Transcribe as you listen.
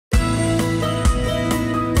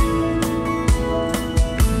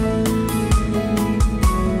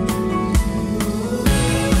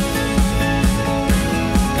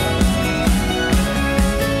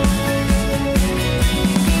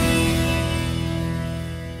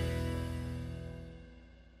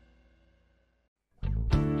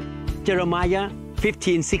Jeremiah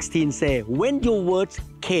 15:16 say, when your words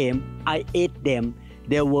came, I ate them.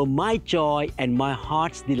 They were my joy and my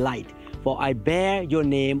heart's delight. For I bear your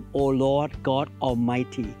name, O Lord God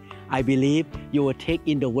Almighty. I believe you will take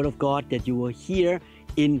in the word of God that you will hear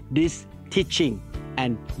in this teaching,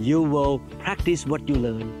 and you will practice what you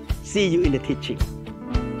learn. See you in the teaching.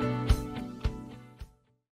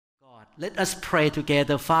 God, let us pray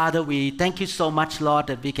together. Father, we thank you so much, Lord,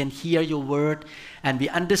 that we can hear your word and we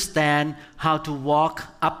understand how to walk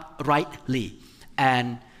uprightly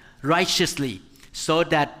and righteously so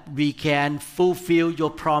that we can fulfill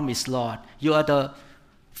your promise, Lord. You are the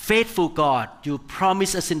faithful God. You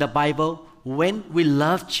promise us in the Bible, when we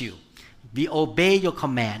loved you, we obey your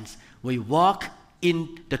commands, we walk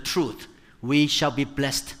in the truth, we shall be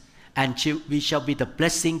blessed and we shall be the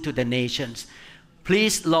blessing to the nations.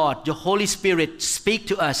 Please, Lord, your Holy Spirit, speak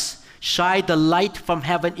to us. Shine the light from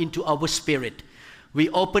heaven into our spirit. We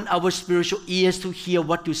open our spiritual ears to hear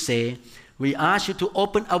what you say. We ask you to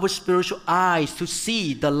open our spiritual eyes to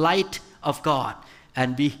see the light of God,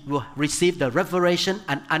 and we will receive the revelation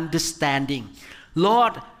and understanding.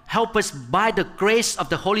 Lord, help us by the grace of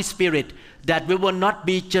the Holy Spirit that we will not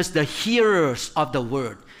be just the hearers of the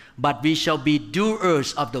word, but we shall be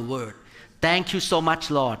doers of the word. Thank you so much,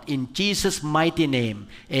 Lord. In Jesus' mighty name,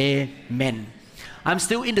 amen. I'm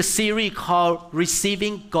still in the series called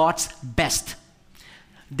Receiving God's Best.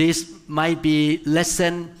 This might be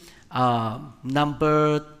lesson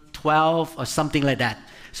number 12 or something like that.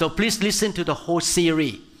 So please listen to the whole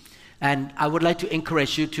series. And I would like to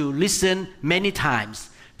encourage you to listen many times,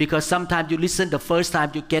 because sometimes you listen the first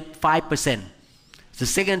time, you get 5%. The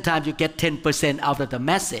second time, you get 10% out of the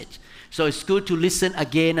message. So it's good to listen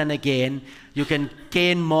again and again. You can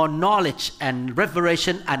gain more knowledge and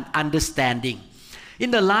revelation and understanding. In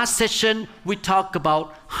the last session, we talked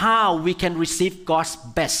about how we can receive God's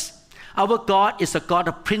best. Our God is a God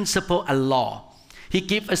of principle and law. He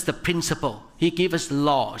gives us the principle. He gives us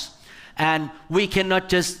laws. And we cannot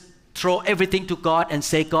just throw everything to God and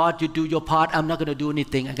say, God, you do your part. I'm not going to do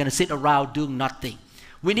anything. I'm going to sit around doing nothing.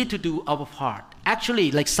 We need to do our part.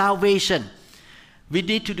 Actually, like salvation, we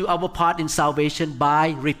need to do our part in salvation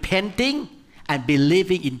by repenting and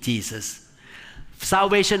believing in Jesus.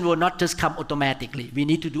 Salvation will not just come automatically. We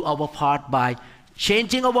need to do our part by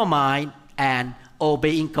changing our mind and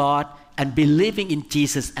obeying God and believing in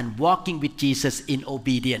Jesus and walking with Jesus in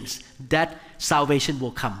obedience. That salvation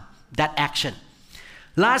will come, that action.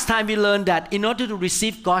 Last time we learned that in order to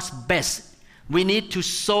receive God's best, we need to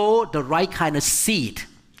sow the right kind of seed.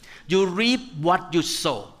 You reap what you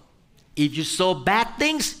sow. If you sow bad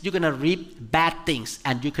things, you're going to reap bad things,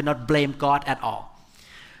 and you cannot blame God at all.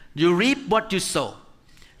 You reap what you sow.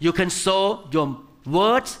 You can sow your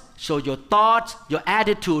words, sow your thoughts, your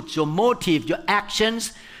attitudes, your motive, your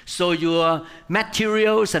actions, sow your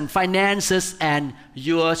materials and finances and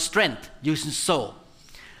your strength. You can sow.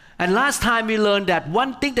 And last time we learned that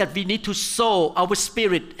one thing that we need to sow our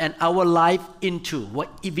spirit and our life into,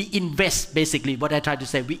 what we invest, basically what I try to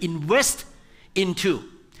say, we invest into,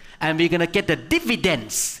 and we're going to get the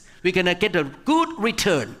dividends. We're going to get a good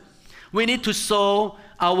return. We need to sow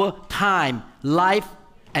our time, life,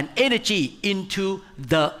 and energy into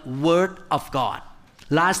the Word of God.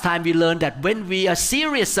 Last time we learned that when we are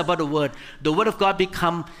serious about the Word of God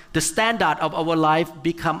become the standard of our life,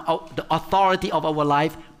 become the authority of our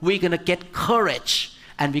life. We're going to get courage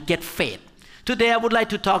and we get faith. Today I would like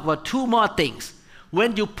to talk about two more things.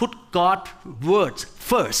 When you put God's words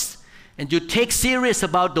first and you take serious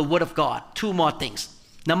about the Word of God, two more things.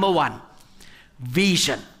 Number one,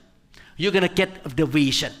 vision. You're going to get the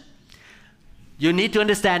vision. You need to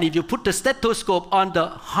understand, if you put the stethoscope on the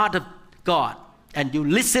heart of God and you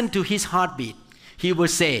listen to His heartbeat, He will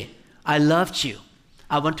say, I loved you.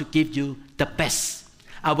 I want to give you the best.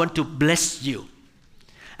 I want to bless you.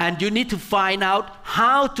 And you need to find out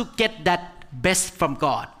how to get that best from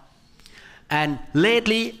God. And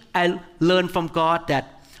lately, I learned from God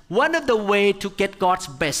that one of the ways to get God's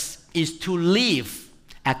best is to live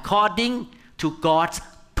according to God's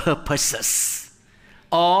purposes,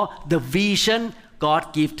 or the vision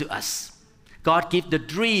God gives to us. God gave the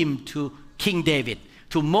dream to King David,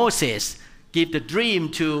 to Moses, gave the dream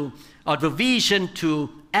to, or the vision to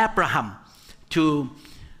Abraham, to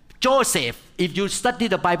Joseph. If you study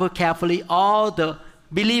the Bible carefully, all the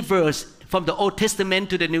believers from the Old Testament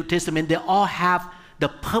to the New Testament, they all have the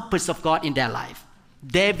purpose of God in their life.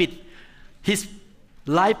 David, his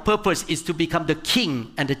life purpose is to become the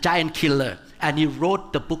king and the giant killer, and he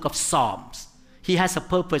wrote the book of Psalms. He has a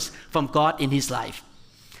purpose from God in his life.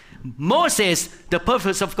 Moses, the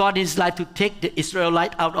purpose of God in his life to take the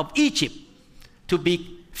Israelites out of Egypt, to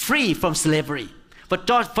be free from slavery. But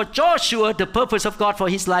for Joshua, the purpose of God for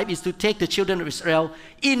his life is to take the children of Israel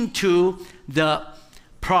into the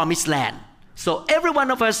promised land. So every one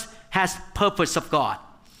of us has purpose of God.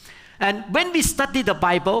 And when we study the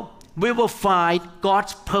Bible, we will find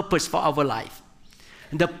God's purpose for our life.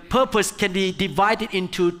 The purpose can be divided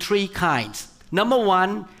into three kinds. Number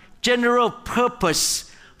one, general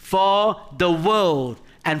purpose for the world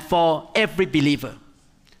and for every believer.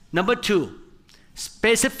 Number two,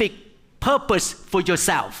 specific purpose for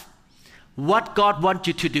yourself. What God wants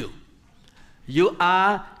you to do. You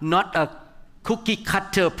are not a cookie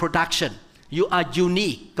cutter production. You are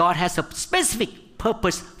unique. God has a specific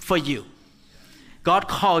purpose for you. God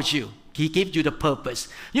calls you. He gives you the purpose.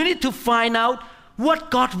 You need to find out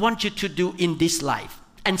what God wants you to do in this life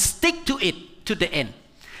and stick to it to the end.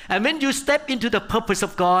 And when you step into the purpose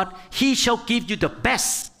of God, He shall give you the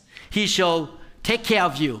best. He shall take care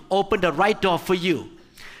of you, open the right door for you.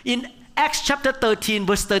 In Acts chapter 13,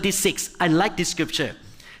 verse 36, I like this scripture,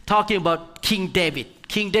 talking about King David.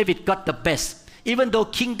 King David got the best, even though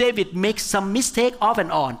King David makes some mistake off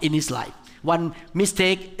and on in his life. One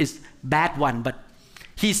mistake is bad one, but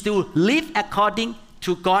he still lived according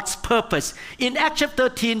to God's purpose. In Acts chapter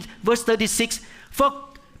 13, verse 36, for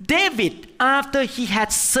David, after he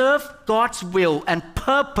had served God's will and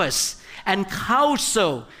purpose and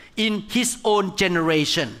counsel in his own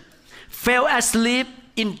generation, fell asleep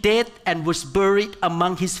in death and was buried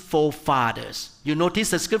among his forefathers. You notice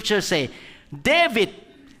the scripture say, David,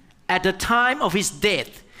 at the time of his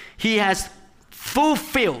death, he has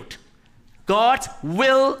fulfilled God's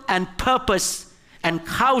will and purpose and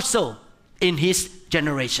counsel in his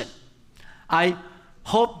generation. I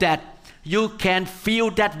hope that you can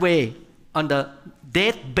feel that way on the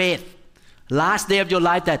deathbed, last day of your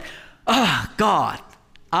life, that, God,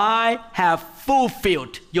 I have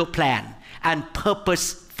fulfilled your plan and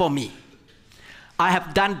purpose for me. I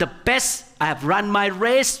have done the best. I have run my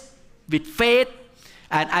race with faith,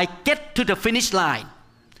 and I get to the finish line.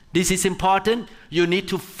 This is important. You need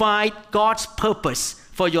to find God's purpose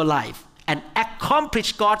for your life and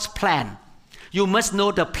accomplish God's plan. You must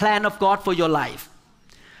know the plan of God for your life.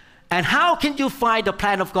 And how can you find the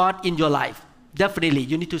plan of God in your life? Definitely,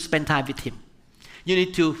 you need to spend time with Him. You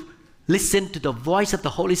need to listen to the voice of the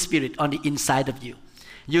Holy Spirit on the inside of you.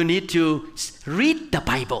 You need to read the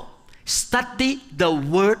Bible, study the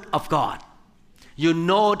Word of God. You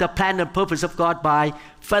know the plan and purpose of God by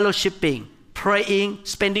fellowshipping, praying,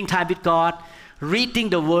 spending time with God, reading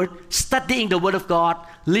the Word, studying the Word of God,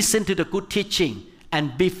 listen to the good teaching,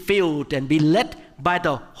 and be filled and be led by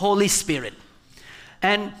the Holy Spirit.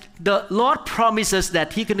 And the Lord promises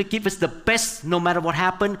that He's going to give us the best no matter what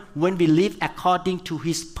happens when we live according to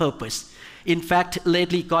His purpose. In fact,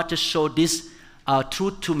 lately God just showed this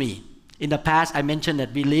truth to me. In the past, I mentioned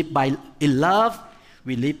that we live in love,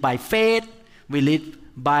 we live by faith, we live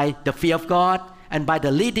by the fear of God, and by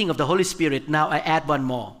the leading of the Holy Spirit. Now I add one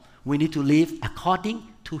more. We need to live according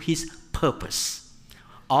to His purpose.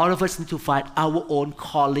 All of us need to find our own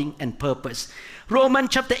calling and purpose. Romans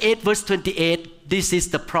chapter 8, verse 28, this is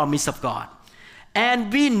the promise of God.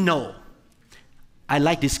 And we know, I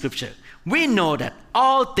like this scripture, we know that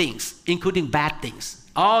all things, including bad things,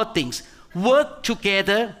 all things work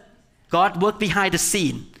together. God worked behind the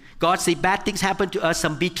scene. God says bad things happen to us,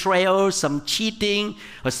 some betrayal, some cheating,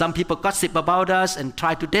 or some people gossip about us and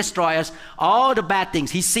try to destroy us. All the bad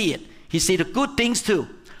things, He sees it. He sees the good things too.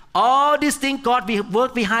 All these things God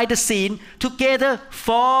work behind the scene together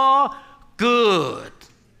for good.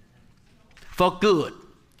 For good.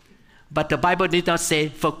 But the Bible did not say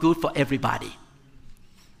for good for everybody.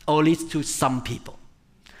 Only to some people.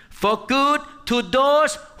 For good to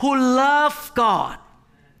those who love God.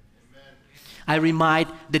 I remind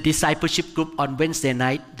the discipleship group on Wednesday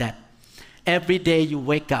night that every day you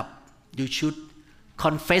wake up, you should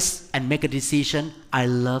confess and make a decision, I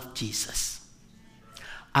love Jesus.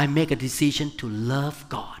 I make a decision to love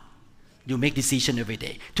God. You make decision every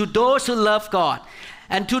day. To those who love God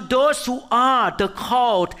and to those who are the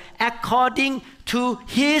called according to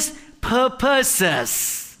His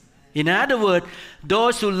purposes. In other words,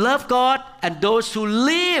 those who love God and those who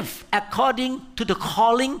live according to the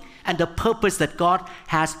calling and the purpose that God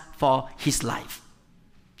has for His life.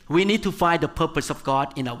 We need to find the purpose of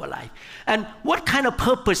God in our life. And what kind of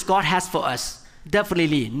purpose God has for us?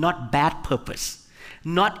 Definitely not bad purpose.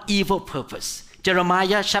 Not evil purpose.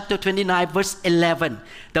 Jeremiah chapter 29 verse 11.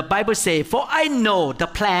 The Bible says, for I know the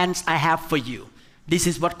plans I have for you. This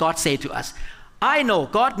is what God says to us. I know,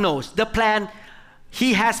 God knows the plan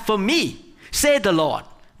He has for me, say the Lord.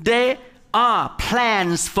 They are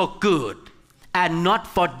plans for good and not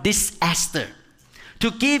for disaster,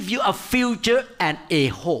 to give you a future and a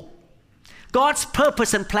hope. God's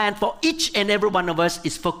purpose and plan for each and every one of us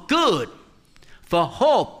is for good, for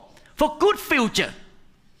hope, for good future.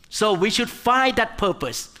 So we should find that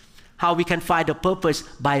purpose. How we can find the purpose?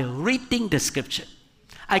 By reading the scripture.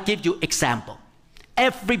 I give you example.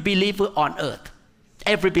 Every believer on earth,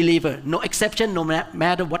 every believer, no exception, no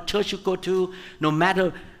matter what church you go to, no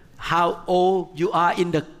matter how old you are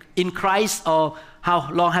in Christ or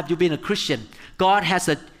how long have you been a Christian, God has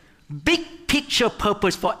a big picture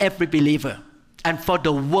purpose for every believer and for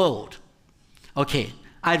the world. Okay,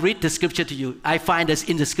 I read the scripture to you. I find this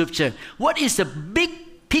in the scripture. What is the big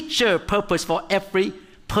picture purpose for every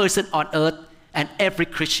person on earth and every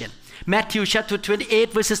Christian? Matthew chapter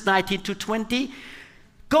 28 verses 19 to 20.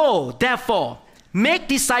 Go, therefore, make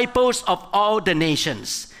disciples of all the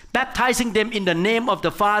nations, baptizing them in the name of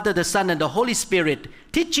the Father, the Son, and the Holy Spirit,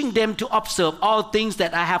 teaching them to observe all things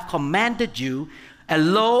that I have commanded you.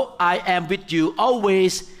 And lo, I am with you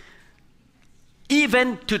always,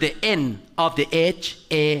 even to the end of the age.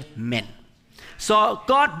 Amen. So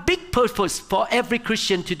God's big purpose for every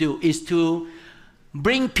Christian to do is to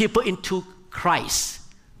bring people into Christ,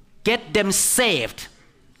 get them saved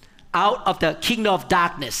out of the kingdom of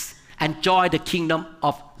darkness and join the kingdom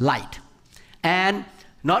of light. And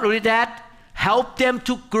not only that, help them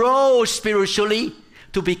to grow spiritually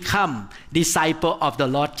to become disciple of the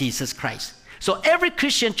Lord Jesus Christ. So every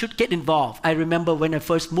Christian should get involved. I remember when I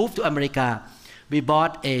first moved to America, we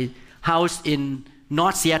bought a house in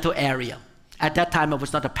North Seattle area. At that time, I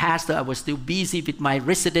was not a pastor. I was still busy with my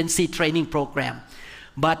residency training program.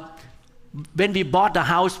 But when we bought the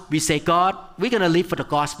house, we say, God, we're going to live for the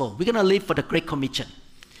gospel. We're going to live for the Great Commission.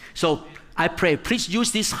 So I pray, please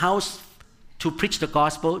use this house to preach the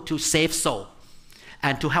gospel, to save souls,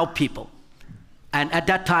 and to help people. And at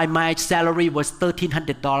that time, my salary was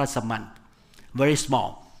 $1,300 a month. Very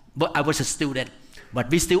small. But I was a student. But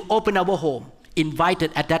we still opened our home.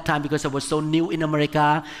 Invited at that time, because I was so new in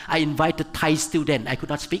America, I invited Thai students. I could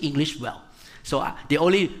not speak English well. So the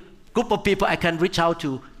only group of people I can reach out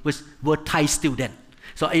to were Thai students.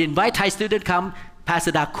 So I invite Thai students come,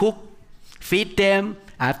 Pastor Da cook, feed them.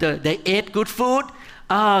 After they ate good food,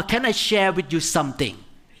 can I share with you something?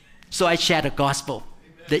 So I share the gospel.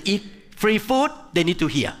 They eat free food, they need to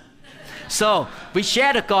hear. So we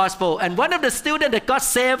share the gospel, and one of the students that got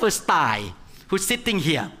saved was Thai, who's sitting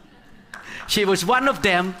here. She was one of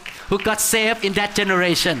them who got saved in that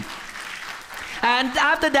generation. And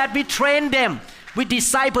after that, we trained them. We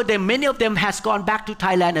discipled them. Many of them has gone back to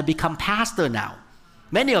Thailand and become pastor now.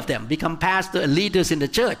 Many of them become pastor and leaders in the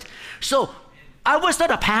church. So I was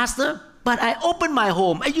not a pastor, but I opened my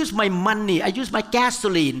home. I used my money. I used my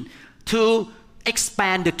gasoline to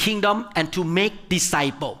expand the kingdom and to make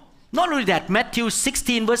disciples. Not only that, Matthew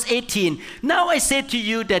 16 verse 18. Now I say to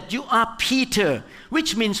you that you are Peter,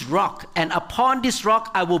 which means rock, and upon this rock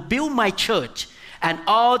I will build my church, and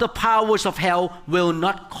all the powers of hell will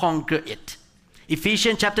not conquer it.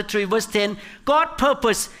 Ephesians chapter 3 verse 10. God's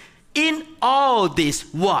purpose in all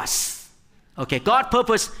this was, God's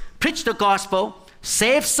purpose, preach the gospel,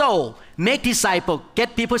 save soul, make disciples,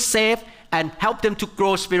 get people saved, and help them to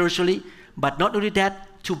grow spiritually. But not only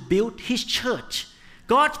that, to build His church.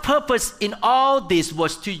 God's purpose in all this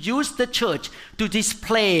was to use the church to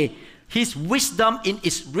display His wisdom in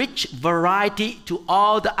its rich variety to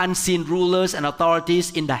all the unseen rulers and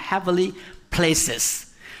authorities in the heavenly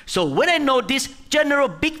places. So when I know this general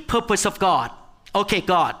big purpose of God,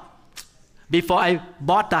 God, before I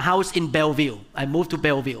bought the house in Bellevue, I moved to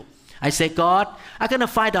Bellevue. I said, God, I'm going to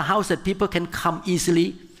find a house that people can come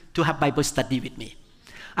easily to have Bible study with me.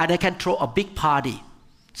 And I can throw a big party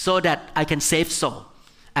so that I can save soul.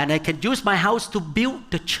 And I can use my house to build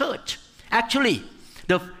the church. Actually,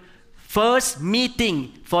 the first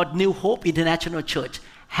meeting for New Hope International Church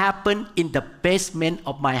happened in the basement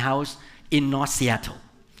of my house in North Seattle.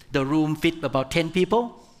 The room fit about 10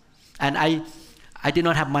 people. And I did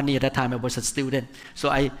not have money at that time. I was a student. So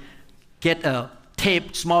I get a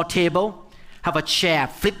small table, have a chair,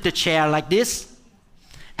 flip the chair like this,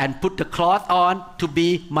 and put the cloth on to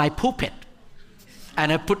be my pulpit.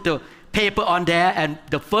 And I put the paper on there, and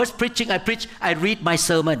the first preaching I preach, I read my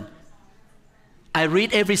sermon. I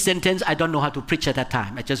read every sentence. I don't know how to preach at that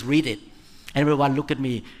time. I just read it. Everyone look at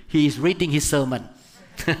me. He is reading his sermon.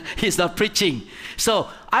 He's not preaching. So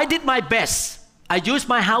I did my best. I used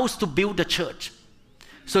my house to build the church.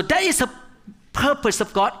 So that is a purpose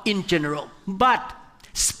of God in general, but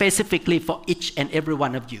specifically for each and every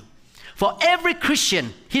one of you. For every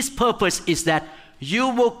Christian, his purpose is that you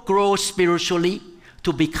will grow spiritually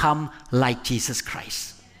to become like Jesus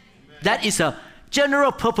Christ. Amen. That is a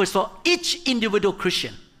general purpose for each individual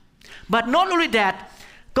Christian. But not only that,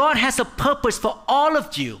 God has a purpose for all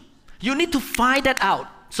of you. You need to find that out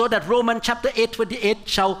so that Romans chapter 8:28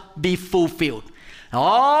 shall be fulfilled.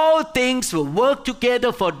 All things will work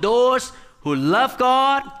together for those who love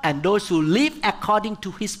God and those who live according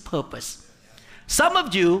to His purpose. Some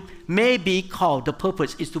of you may be called, the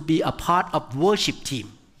purpose is to be a part of worship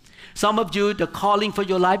team. Some of you, the calling for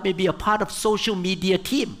your life may be a part of social media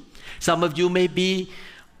team. Some of you may be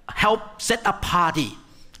help set up party,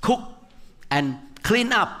 cook and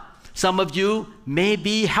clean up. Some of you may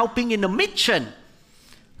be helping in a mission.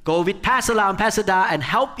 Go with Pastor Lau and Pastor Da and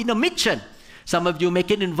help in a mission. Some of you may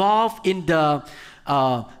get involved in the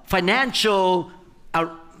financial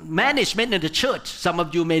management in the church. Some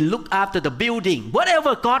of you may look after the building.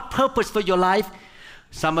 Whatever God's purpose for your life,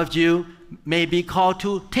 some of you may be called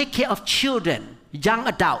to take care of children, young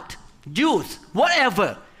adult, youth,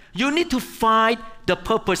 whatever. You need to find the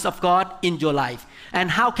purpose of God in your life. And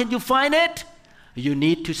how can you find it? You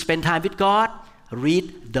need to spend time with God,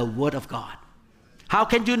 read the Word of God. How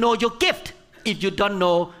can you know your gift if you don't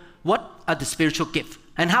know what are the spiritual gifts?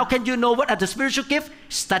 And how can you know what are the spiritual gifts?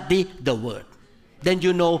 Study the Word. Then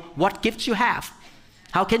you know what gifts you have.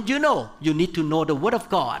 How can you know? You need to know the Word of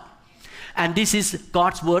God. And this is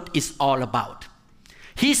God's Word is all about.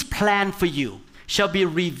 His plan for you shall be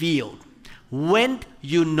revealed when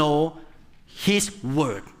you know His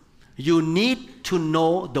Word. You need to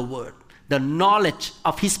know the Word, the knowledge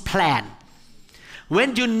of His plan.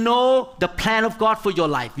 When you know the plan of God for your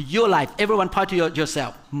life, everyone point to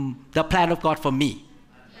yourself, the plan of God for me.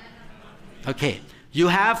 Okay, you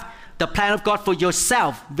have the plan of God for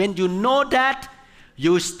yourself. When you know that,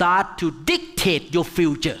 you start to dictate your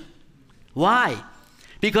future. Why?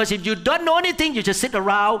 Because if you don't know anything, you just sit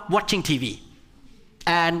around watching TV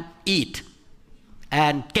and eat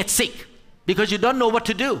and get sick because you don't know what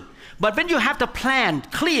to do. But when you have the plan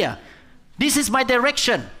clear, this is my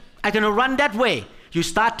direction, I'm going to run that way, you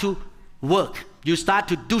start to work. You start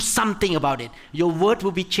to do something about it. Your word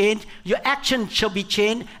will be changed, your action shall be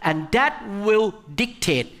changed, and that will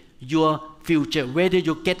dictate your future, whether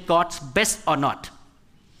you get God's best or not.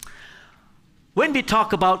 When we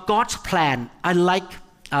talk about God's plan, I like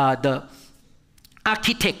the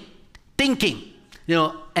architect thinking. You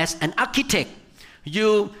know, as an architect,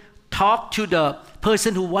 you talk to the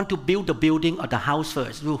person who want to build the building or the house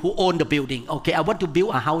first, who own the building. Okay, I want to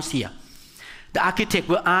build a house here. The architect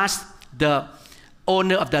will ask the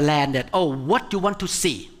owner of the land that, oh, what do you want to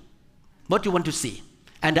see? What do you want to see?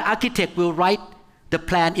 And the architect will write the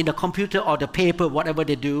plan in the computer or the paper, whatever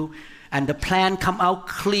they do, and the plan come out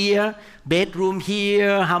clear, bedroom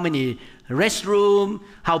here, how many restroom,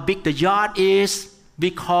 how big the yard is.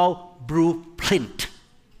 We call blueprint.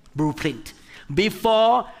 Blueprint.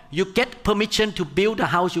 Before you get permission to build a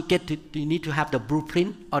house, you need to have the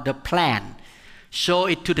blueprint or the plan. Show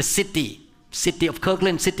it to the city of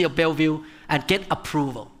Kirkland, city of Bellevue, and get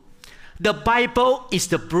approval. The Bible is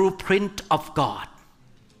the blueprint of God.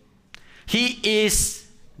 He is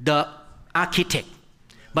the architect,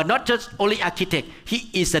 but not just only architect. He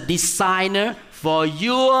is a designer for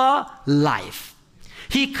your life.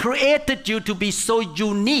 He created you to be so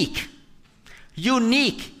unique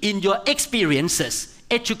in your experiences,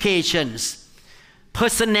 educations,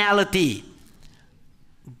 personality,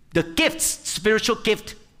 the gifts, spiritual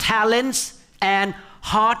gift, talents, and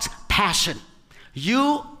heart's passion.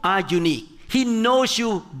 You are unique. He knows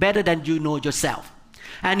you better than you know yourself.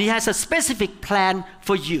 And He has a specific plan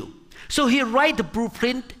for you. So He writes the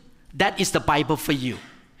blueprint that is the Bible for you.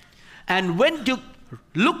 And when you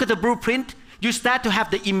look at the blueprint, you start to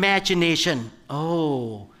have the imagination.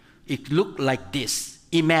 Oh, it looked like this.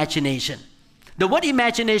 Imagination. The word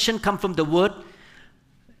imagination comes from the word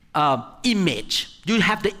image. You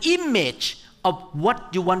have the image of what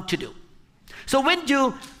you want to do. So when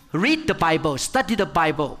you read the Bible, study the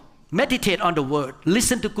Bible, meditate on the Word,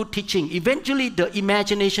 listen to good teaching, eventually the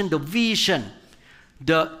imagination, the vision,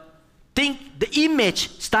 the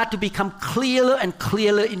image start to become clearer and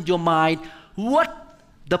clearer in your mind what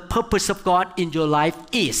the purpose of God in your life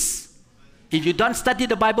is. If you don't study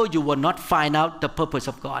the Bible, you will not find out the purpose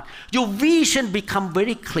of God. Your vision become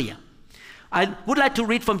very clear. I would like to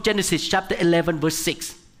read from Genesis chapter 11 verse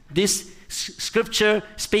 6. This scripture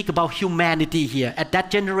speak about humanity here. At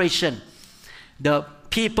that generation, the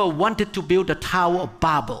people wanted to build the Tower of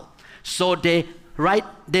Babel. So they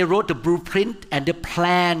wrote the blueprint and they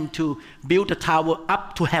planned to build the tower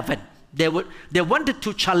up to heaven. They wanted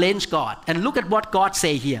to challenge God. And look at what God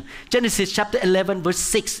say here. Genesis chapter 11 verse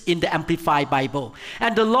 6 in the Amplified Bible.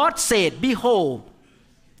 And the Lord said, behold,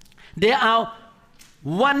 there are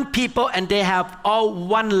one people, and they have all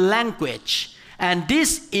one language. And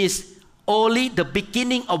this is only the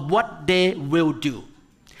beginning of what they will do.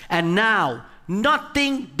 And now,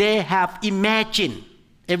 nothing they have imagined.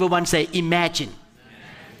 Everyone say imagine.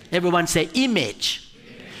 Everyone say image.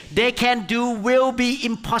 They can do will be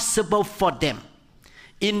impossible for them.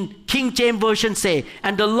 In King James Version say,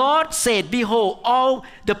 and the Lord said, behold, all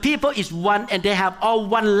the people is one, and they have all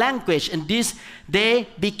one language, and this they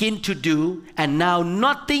begin to do, and now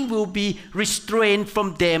nothing will be restrained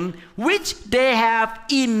from them, which they have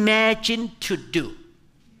imagined to do.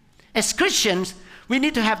 As Christians, we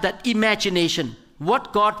need to have that imagination,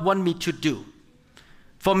 what God wants me to do.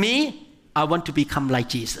 For me, I want to become like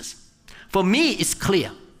Jesus. For me, it's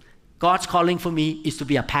clear. God's calling for me is to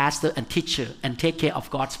be a pastor and teacher and take care of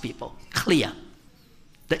God's people. Clear.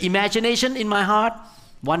 The imagination in my heart,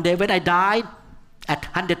 one day when I died at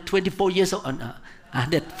 124 years old,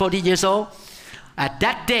 140 years old, at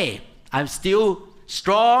that day, I'm still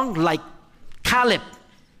strong like Caleb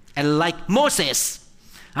and like Moses.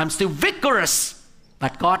 I'm still vigorous,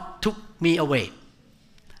 but God took me away.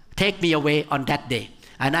 Take me away on that day.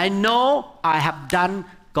 And I know I have done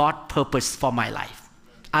God's purpose for my life.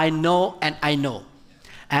 I know and I know.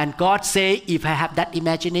 And God say, if I have that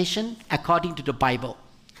imagination, according to the Bible,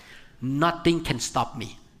 nothing can stop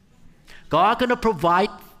me. God gonna provide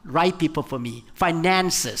right people for me,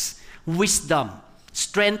 finances, wisdom,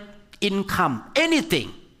 strength, income,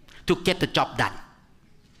 anything to get the job done.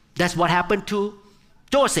 That's what happened to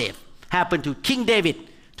Joseph, happened to King David,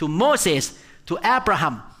 to Moses, to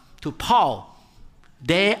Abraham, to Paul.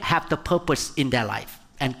 They have the purpose in their life,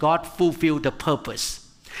 and God fulfilled the purpose.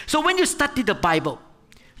 So when you study the Bible,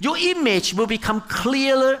 your image will become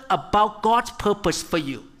clearer about God's purpose for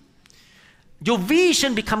you. Your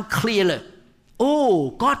vision become clearer.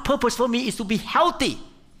 Oh, God's purpose for me is to be healthy,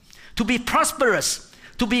 to be prosperous,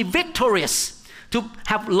 to be victorious, to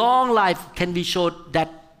have long life. Can we show that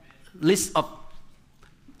list of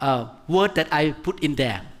words that I put in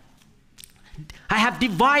there? I have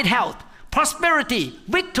divine health, prosperity,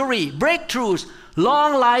 victory, breakthroughs,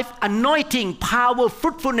 long life, anointing, power,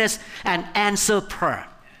 fruitfulness, and answer prayer.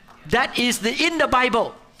 That is in the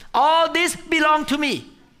Bible. All this belong to me.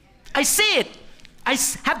 I see it. I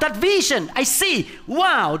have that vision. I see,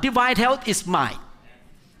 wow, divine health is mine.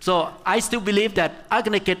 So I still believe that I'm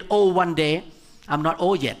going to get old one day. I'm not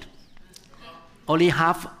old yet. Only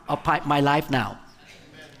half of my life now.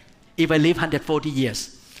 If I live 140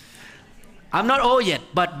 years. I'm not old yet,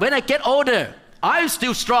 but when I get older, I'm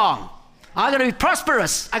still strong. I'm going to be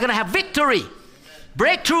prosperous. I'm going to have victory.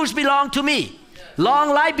 Breakthroughs belong to me. Long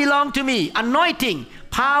life belong to me. Anointing,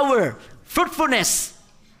 power, fruitfulness.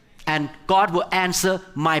 And God will answer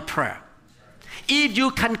my prayer. If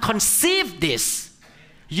you can conceive this,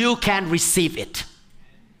 you can receive it.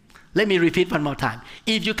 Let me repeat one more time.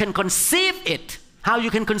 If you can conceive it, how you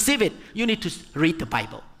can conceive it? You need to read the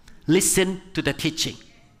Bible. Listen to the teaching.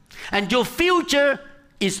 And your future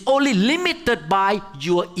is only limited by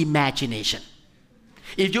your imagination.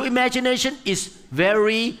 If your imagination is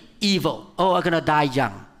very evil, oh, I'm going to die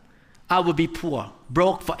young. I will be poor,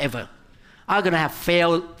 broke forever. I'm going to have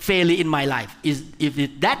failure in my life.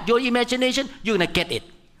 If that's your imagination, you're going to get it.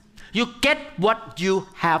 You get what you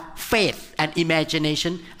have faith and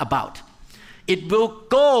imagination about. It will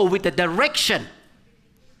go with the direction.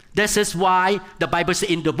 This is why the Bible says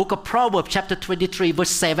in the book of Proverbs chapter 23 verse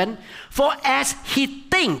 7, for as he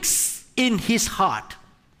thinks in his heart,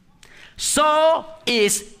 so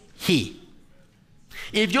is he.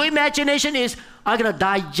 If your imagination is, I'm going to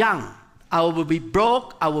die young, I will be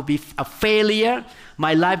broke, I will be a failure,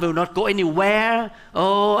 my life will not go anywhere,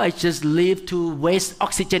 oh, I just live to waste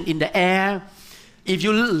oxygen in the air. If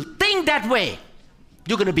you think that way,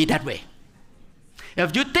 you're going to be that way.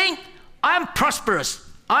 If you think, I'm prosperous,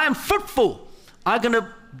 I am fruitful, I'm going to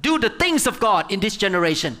do the things of God in this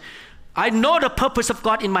generation, I know the purpose of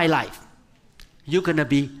God in my life, you're going to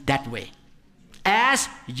be that way. As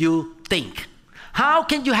you think. How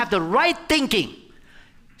can you have the right thinking?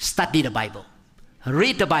 Study the Bible.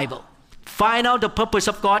 Read the Bible. Find out the purpose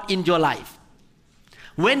of God in your life.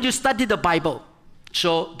 When you study the Bible,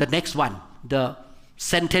 show the next one, the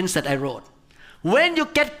sentence that I wrote. When you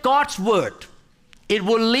get God's word, it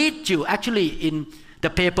will lead you, actually in the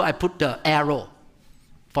paper I put the arrow.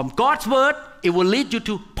 From God's word, it will lead you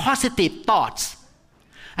to positive thoughts.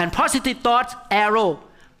 And positive thoughts, arrow,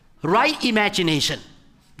 right imagination.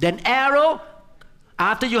 Then arrow,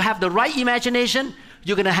 after you have the right imagination,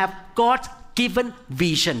 you're going to have God's given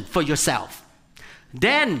vision for yourself.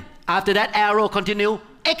 Then, after that arrow continue,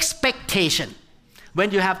 expectation. When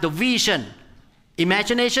you have the vision,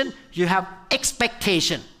 Imagination, you have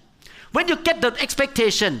expectation. When you get the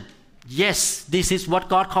expectation, yes, this is what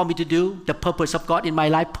God called me to do, the purpose of God in my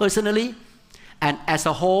life personally and as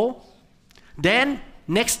a whole. Then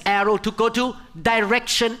next arrow to go to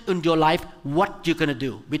direction in your life, what you're going to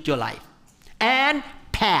do with your life. And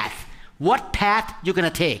path, what path you're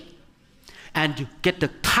going to take. And you get the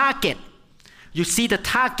target. You see the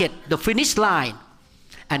target, the finish line.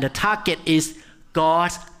 And the target is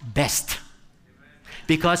God's best.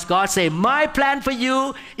 Because God said, my plan for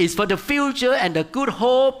you is for the future and the good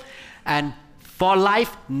hope and for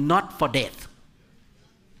life, not for death.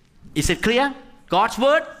 Is it clear? God's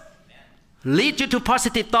word lead you to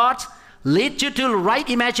positive thoughts, lead you to right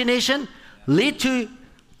imagination, lead to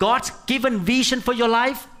God's given vision for your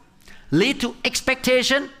life, lead to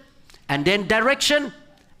expectation, and then direction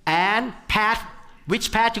and path.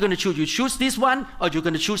 Which path you're going to choose? You choose this one or you're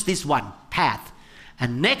going to choose this one path.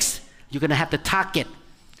 And next, you're going to have the target.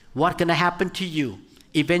 What's going to happen to you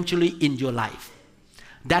eventually in your life?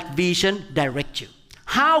 That vision directs you.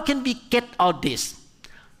 How can we get all this?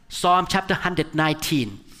 Psalm chapter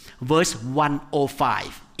 119, verse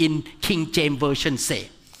 105 in King James Version say,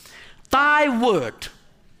 Thy word,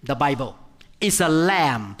 the Bible, is a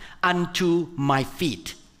lamp unto my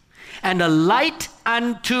feet and a light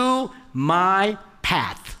unto my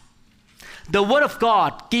path. The word of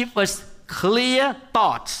God gives us clear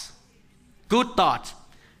thoughts, good thoughts,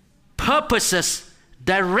 purposes,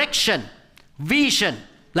 direction, vision,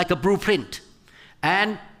 like a blueprint.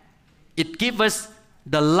 And it gives us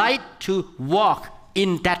the light to walk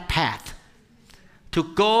in that path, to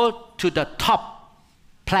go to the top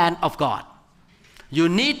plan of God. You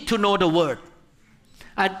need to know the word.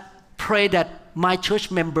 I pray that my church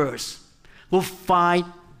members will find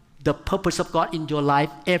the purpose of God in your life,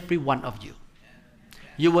 every one of you.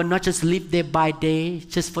 You will not just live day by day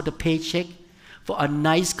just for the paycheck, for a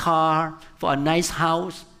nice car, for a nice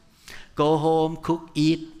house, go home, cook,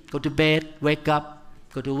 eat, go to bed, wake up,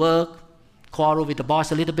 go to work, quarrel with the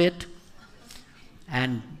boss a little bit,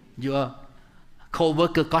 and your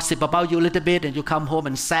co-worker gossip about you a little bit, and you come home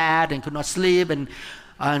and sad and could not sleep, and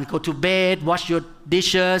go to bed, wash your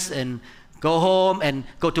dishes, and go home and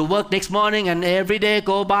go to work next morning, and every day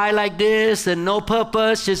go by like this and no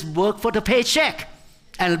purpose, just work for the paycheck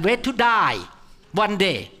and wait to die one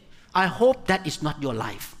day. I hope that is not your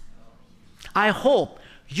life. I hope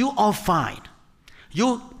you all find,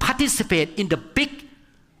 you participate in the big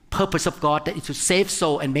purpose of God, that is to save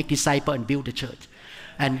soul and make disciples and build the church.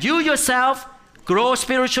 And you yourself grow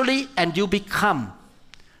spiritually and you become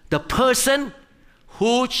the person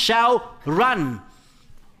who shall run,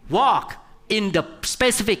 walk in the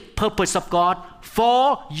specific purpose of God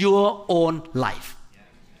for your own life.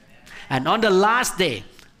 And on the last day,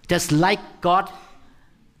 just like God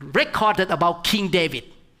recorded about King David,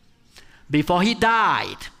 before he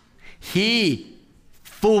died, he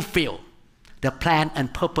fulfilled the plan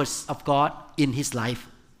and purpose of God in his life.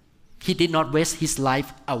 He did not waste his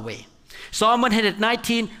life away. Psalm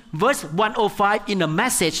 119, verse 105 in the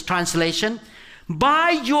Message translation, by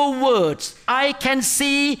your words I can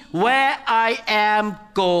see where I am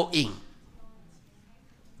going.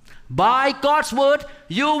 By God's word,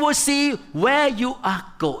 you will see where you are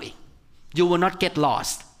going. You will not get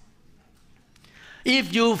lost.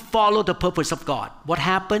 If you follow the purpose of God, what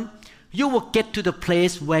happened? You will get to the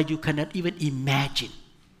place where you cannot even imagine.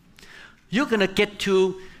 You're going to get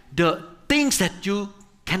to the things that you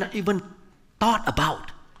cannot even thought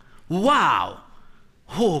about. Wow!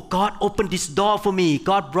 Oh, God opened this door for me.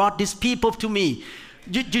 God brought these people to me.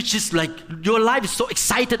 You just like, your life is so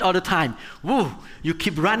excited all the time. Woo! You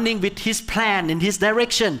keep running with His plan and His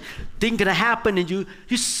direction. Things gonna happen and you're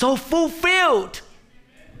so fulfilled.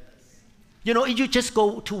 You know, if you just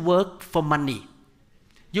go to work for money,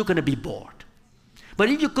 you're gonna be bored. But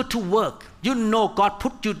if you go to work, you know God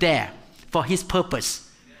put you there for His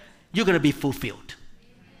purpose. You're gonna be fulfilled.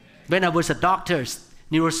 When I was a doctor,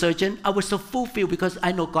 neurosurgeon, I was so fulfilled because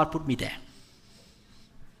I know God put me there.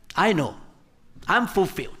 I know. I'm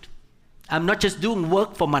fulfilled. I'm not just doing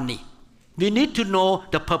work for money. We need to know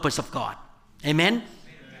the purpose of God. Amen? Amen.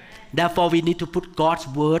 Therefore, we need to put God's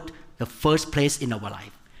word the first place in our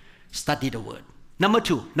life. Study the word. Number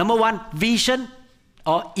one, vision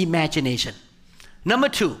or imagination. Number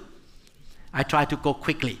two, I try to go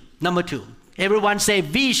quickly. Number two, everyone say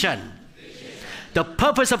vision. The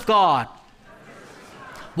purpose of God.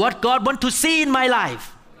 What God wants to see in my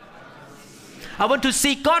life. I want to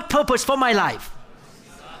see God's purpose for my life.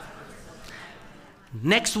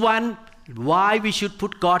 Next one, why we should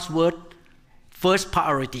put God's word first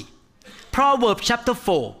priority. Proverbs chapter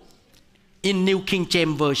 4 in New King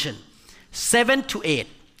James Version 7 to 8.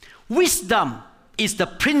 Wisdom is the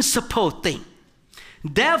principal thing.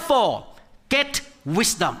 Therefore, get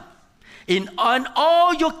wisdom. In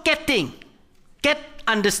all your getting, get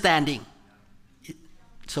understanding.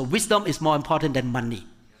 So wisdom is more important than money,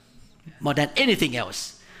 more than anything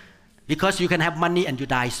else. Because you can have money and you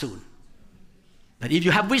die soon. But if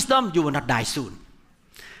you have wisdom, you will not die soon.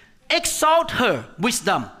 Exalt her,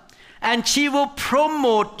 wisdom, and she will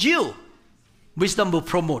promote you. Wisdom will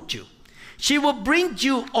promote you. She will bring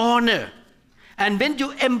you honor. And when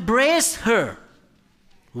you embrace her,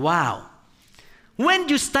 wow. When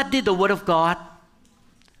you study the Word of God,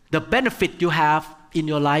 the benefit you have in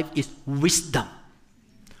your life is wisdom.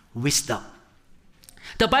 Wisdom.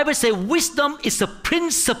 The Bible says wisdom is a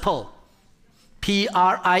principle.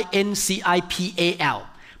 Principal.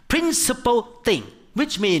 Principal thing.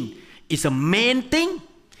 Which means it's a main thing,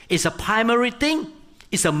 it's a primary thing,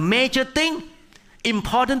 it's a major thing,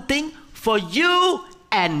 important thing for you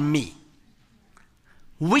and me.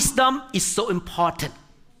 Wisdom is so important.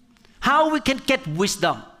 How we can get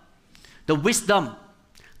wisdom? The wisdom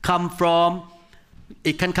can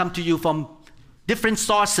come to you from different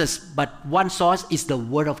sources, but one source is the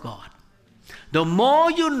Word of God. The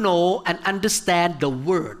more you know and understand the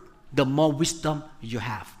Word, the more wisdom you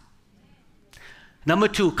have. Number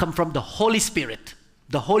 2, come from the Holy Spirit.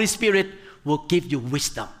 The Holy Spirit will give you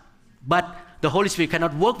wisdom. But the Holy Spirit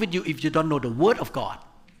cannot work with you if you don't know the Word of God.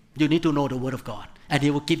 You need to know the Word of God, and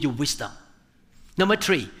He will give you wisdom. Number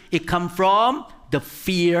 3, it comes from the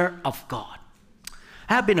fear of God.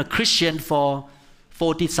 I have been a Christian for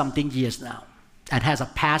 40-something years now, and as a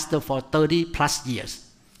pastor for 30+ years.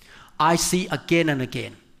 I see again and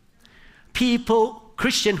again,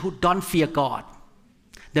 Christians who don't fear God,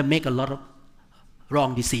 they make a lot of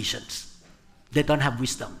wrong decisions. They don't have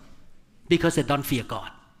wisdom because they don't fear God.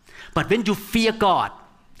 But when you fear God,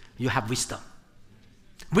 you have wisdom.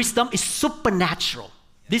 Wisdom is supernatural.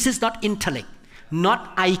 This is not intellect,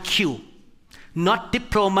 not IQ, not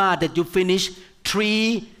diploma that you finish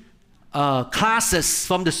 3 classes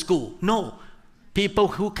from the school. No. People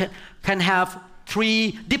who can have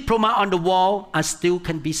 3 diploma on the wall and still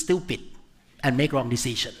can be stupid and make wrong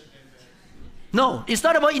decisions. No, it's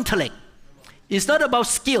not about intellect. It's not about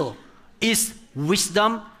skill. It's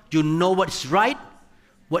wisdom. You know what is right,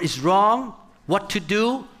 what is wrong, what to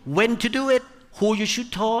do, when to do it, who you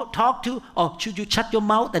should talk to, or should you shut your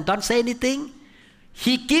mouth and don't say anything.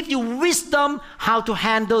 He gives you wisdom how to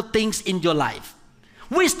handle things in your life.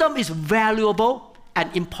 Wisdom is valuable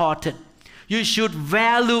and important. You should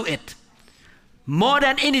value it more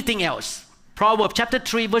than anything else. Proverbs chapter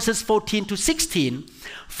 3 verses 14 to 16.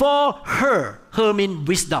 For her means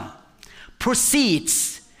wisdom,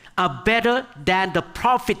 proceeds are better than the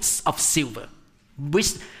profits of silver.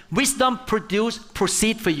 Wisdom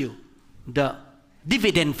proceed for you, the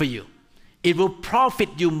dividend for you. It will profit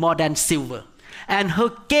you more than silver. And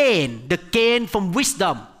her gain, the gain from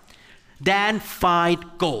wisdom, than fine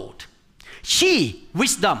gold.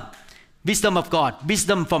 Wisdom of God,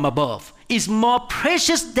 wisdom from above, is more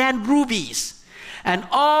precious than rubies. And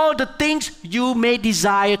all the things you may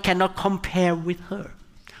desire cannot compare with her.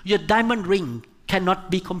 Your diamond ring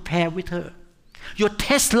cannot be compared with her. Your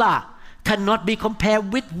Tesla cannot be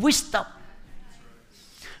compared with wisdom.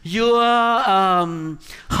 Your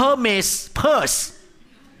Hermes purse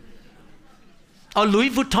or Louis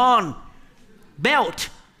Vuitton belt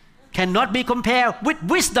cannot be compared with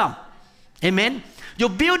wisdom. Amen. Your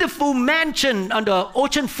beautiful mansion on the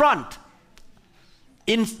ocean front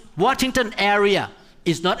in Washington area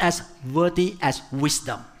is not as worthy as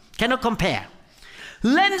wisdom. Cannot compare.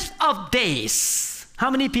 Length of days. How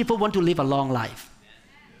many people want to live a long life?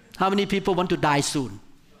 How many people want to die soon?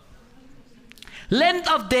 Length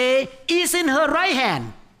of day is in her right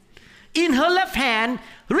hand. In her left hand,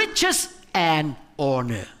 riches and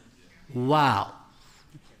honor. Wow.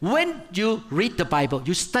 When you read the Bible,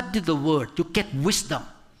 you study the Word, you get wisdom.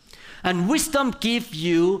 And wisdom gives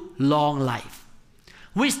you long life.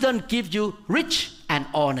 Wisdom gives you rich and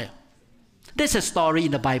honor. There's a story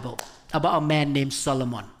in the Bible about a man named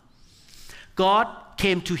Solomon. God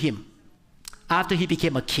came to him after he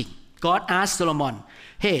became a king. God asked Solomon,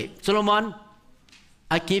 hey, Solomon,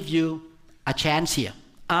 I give you a chance here.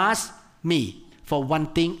 Ask me for one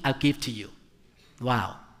thing, I'll give to you.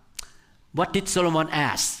 Wow. What did Solomon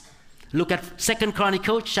ask? Look at 2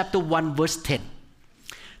 Chronicles chapter 1 verse 10.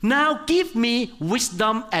 Now give me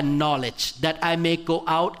wisdom and knowledge that I may go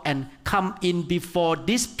out and come in before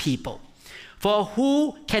this people. For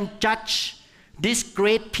who can judge this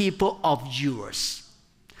great people of yours?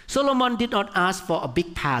 Solomon did not ask for a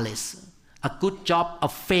big palace, a good job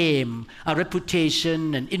of fame, a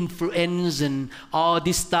reputation and influence and all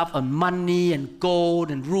this stuff and money and gold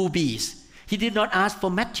and rubies. He did not ask for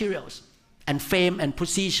materials and fame and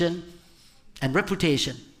position and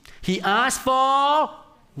reputation. He asked for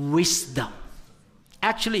wisdom.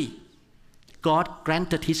 Actually, God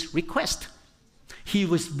granted his request. He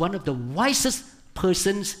was one of the wisest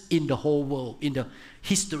persons in the whole world, in the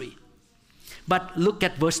history. But look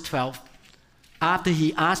at verse 12. After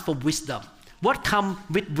he asked for wisdom, what comes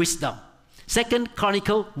with wisdom? 2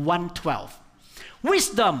 Chronicles 1:12.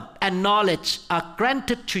 Wisdom and knowledge are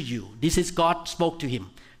granted to you. This is God spoke to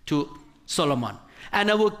him, to Solomon.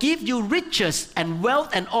 And I will give you riches and wealth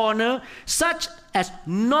and honor, such as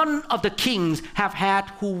none of the kings have had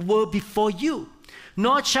who were before you,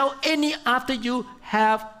 nor shall any after you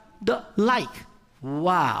have the like.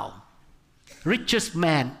 Wow. Richest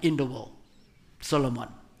man in the world, Solomon,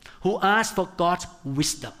 who asked for God's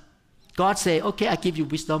wisdom. God said, okay, I give you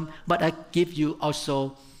wisdom, but I give you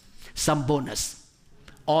also some bonus.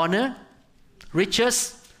 Honor,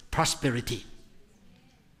 riches, prosperity.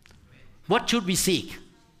 What should we seek?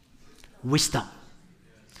 Wisdom.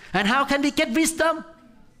 And how can we get wisdom?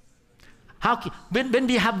 When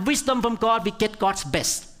we have wisdom from God, we get God's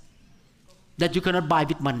best that you cannot buy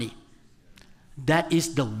with money. That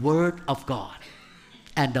is the Word of God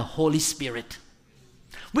and the Holy Spirit.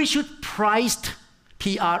 We should prize,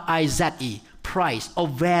 P-R-I-Z-E, prize or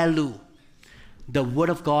value the Word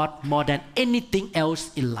of God more than anything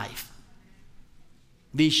else in life.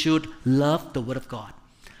 We should love the Word of God,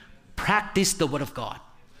 practice the Word of God,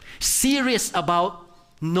 serious about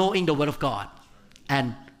knowing the Word of God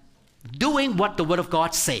and doing what the Word of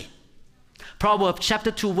God say. Proverbs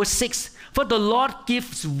chapter 2 verse 6, for the Lord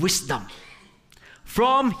gives wisdom.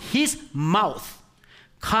 From his mouth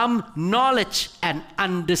come knowledge and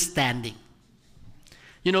understanding.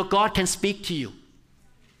 You know, God can speak to you.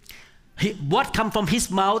 What comes from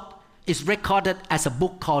his mouth is recorded as a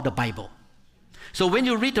book called the Bible. So when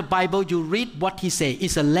you read the Bible, you read what he says.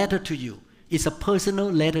 It's a letter to you. It's a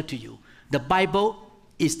personal letter to you. The Bible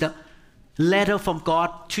is the letter from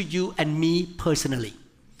God to you and me personally.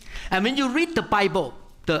 And when you read the Bible,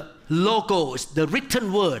 the logos, the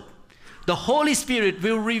written word, the Holy Spirit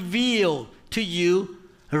will reveal to you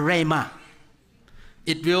Rhema.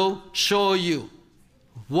 It will show you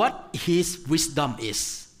what his wisdom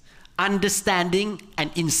is, understanding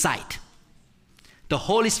and insight. The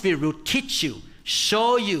Holy Spirit will teach you,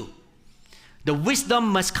 show you. The wisdom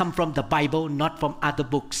must come from the Bible, not from other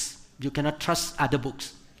books. You cannot trust other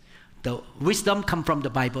books. The wisdom comes from the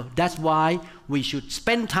Bible. That's why we should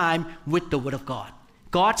spend time with the Word of God.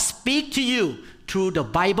 God speaks to you through the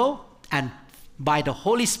Bible and by the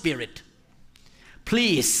Holy Spirit.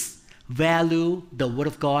 Please value the Word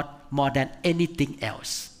of God more than anything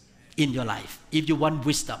else in your life if you want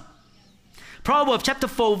wisdom. Proverbs chapter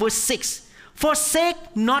 4 verse 6.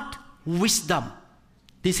 Forsake not wisdom.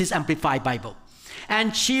 This is Amplified Bible.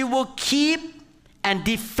 And she will keep and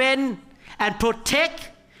defend and protect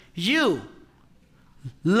you.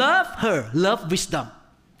 Love her, love wisdom,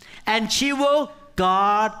 and she will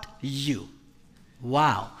guard you.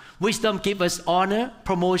 Wow. Wisdom gives us honor,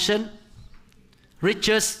 promotion,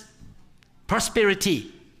 riches,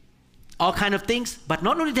 prosperity, all kind of things. But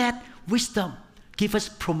not only that, wisdom gives us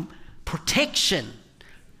protection,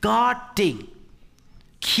 guarding,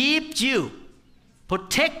 keep you,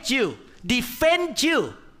 protect you, defend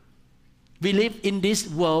you. We live in this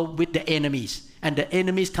world with the enemies, and the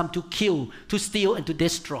enemies come to kill, to steal, and to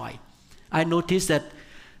destroy. I noticed that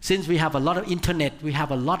since we have a lot of internet, we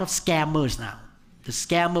have a lot of scammers now. The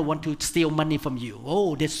scammer want to steal money from you.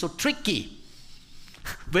 Oh, they're so tricky.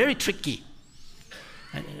 Very tricky.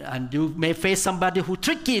 And you may face somebody who's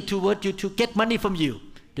tricky toward you to get money from you.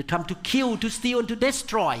 They come to kill, to steal, and to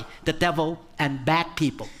destroy, the devil and bad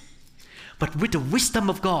people. But with the wisdom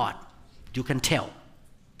of God, you can tell.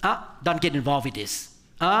 Don't get involved with this.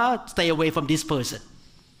 Stay away from this person.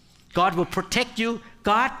 God will protect you,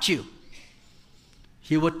 guard you.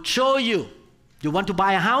 He will show you. You want to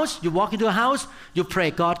buy a house, you walk into a house, you pray,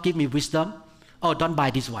 God, give me wisdom. Oh, don't buy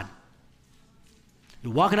this one. You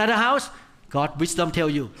walk into another house, God, wisdom tell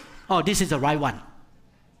you, oh, this is the right one.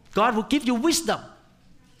 God will give you wisdom.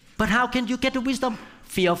 But how can you get the wisdom?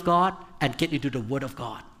 Fear of God and get into the Word of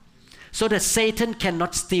God. So that Satan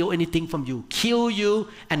cannot steal anything from you, kill you,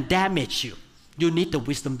 and damage you. You need the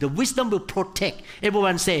wisdom. The wisdom will protect.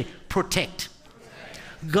 Everyone say, protect.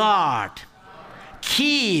 Guard.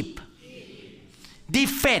 Keep.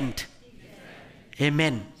 Defend.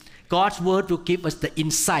 Amen. God's Word will give us the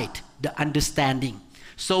insight, the understanding.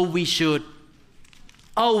 So we should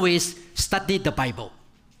always study the Bible.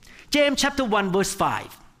 James chapter 1 verse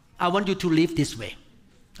 5. I want you to live this way.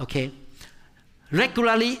 Okay?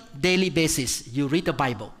 Regularly, daily basis, you read the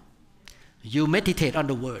Bible. You meditate on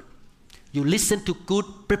the Word. You listen to good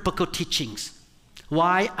biblical teachings.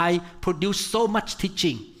 Why I produce so much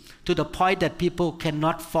teaching to the point that people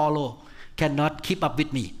cannot follow, cannot keep up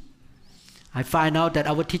with me. I find out that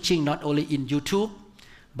our teaching not only in YouTube,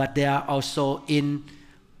 but they are also in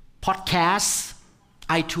podcasts,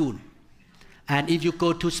 iTunes. And if you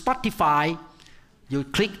go to Spotify, you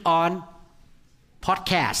click on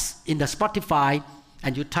podcasts in the Spotify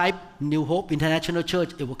and you type New Hope International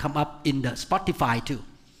Church, it will come up in the Spotify too.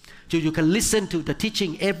 So you can listen to the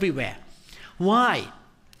teaching everywhere. Why?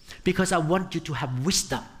 Because I want you to have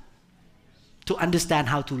wisdom to understand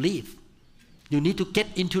how to live. You need to get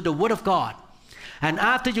into the Word of God. And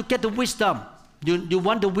after you get the wisdom, you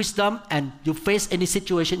want the wisdom and you face any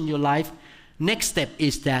situation in your life, next step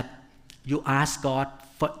is that you ask God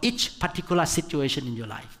for each particular situation in your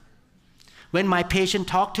life. When my patient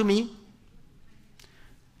talked to me,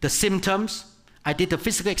 the symptoms, I did the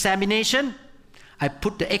physical examination, I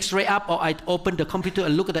put the x-ray up or I open the computer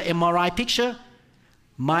and look at the MRI picture,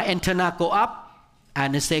 my antenna go up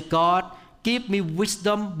and I say, God, give me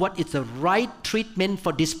wisdom, what is the right treatment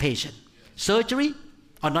for this patient? Surgery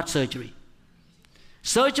or not surgery?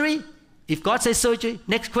 Surgery, if God says surgery,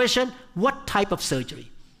 next question, what type of surgery?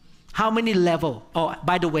 How many level? Oh,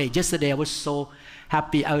 by the way, yesterday I was so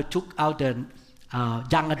happy. I took out the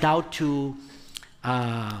young adult to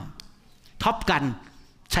Top Gun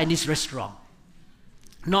Chinese restaurant.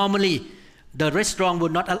 Normally, the restaurant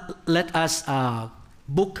would not let us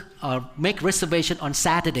book or make reservation on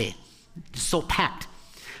Saturday. It's so packed.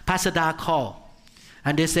 Pastor Da called.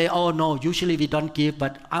 And they say, oh no, usually we don't give,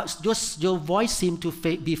 but your voice seems to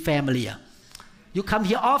be familiar. You come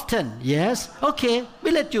here often, yes? Okay,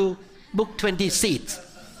 we let you book 20 seats.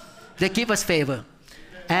 They give us favor.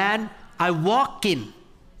 And I walk in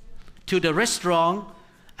to the restaurant.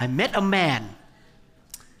 I met a man.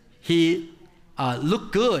 He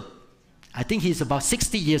looked good. I think he's about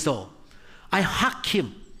 60 years old. I hugged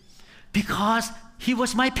him because he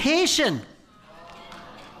was my patient.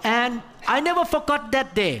 And I never forgot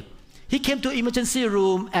that day. He came to emergency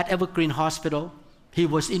room at Evergreen Hospital. He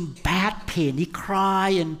was in bad pain. He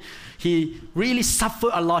cried and he really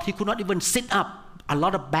suffered a lot. He could not even sit up. A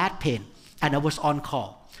lot of bad pain. And I was on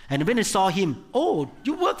call. And when I saw him, oh,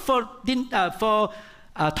 you work for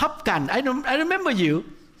Top Gun. I remember you.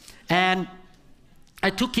 And I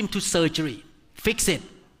took him to surgery. Fix it.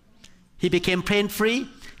 He became pain-free.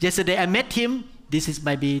 Yesterday I met him. This is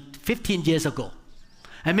maybe 15 years ago.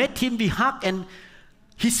 I met him, we hugged, and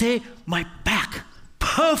he said, my back,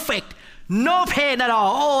 perfect, no pain at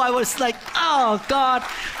all. Oh, I was like, oh God,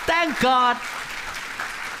 thank God.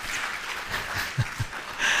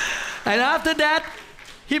 And after that,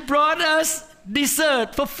 he brought us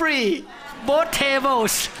dessert for free, both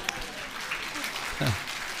tables.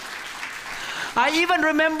 I even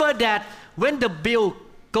remember that when the bill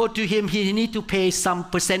go to him, he need to pay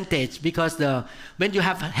some percentage because when you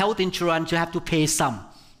have health insurance, you have to pay some.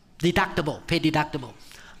 Pay deductible.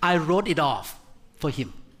 I wrote it off for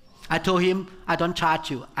him. I told him, I don't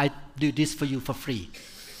charge you. I do this for you for free.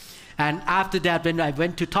 And after that, when I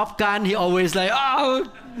went to Top Gun, he always like, oh,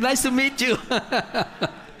 nice to meet you.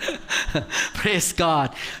 Praise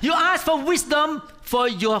God. You ask for wisdom for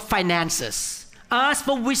your finances. Ask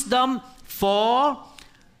for wisdom for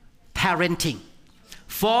parenting,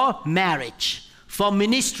 for marriage, for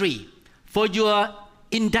ministry, for your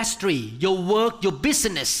industry, your work, your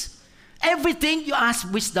business. Everything you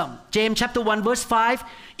ask wisdom. James chapter 1 verse 5.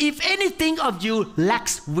 If anything of you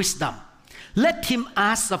lacks wisdom, let him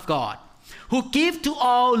ask of God, who gives to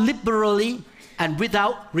all liberally and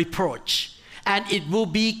without reproach, and it will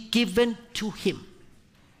be given to him.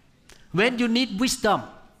 When you need wisdom,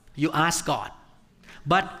 you ask God.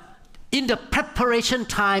 But in the preparation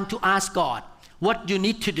time to ask God, what you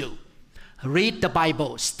need to do, read the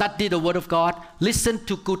Bible, study the Word of God, listen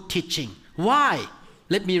to good teaching. Why?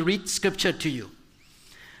 Let me read scripture to you.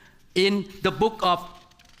 In the book of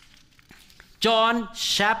John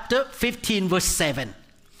chapter 15 verse 7.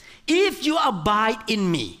 If you abide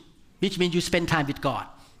in me, which means you spend time with God,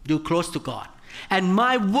 you're close to God, and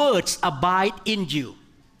my words abide in you,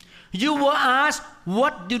 you will ask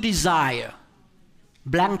what you desire.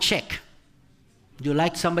 Blank check. You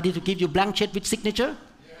like somebody to give you blank check with signature?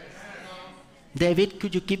 Yes. David,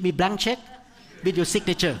 could you give me blank check with your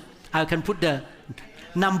signature? I can put the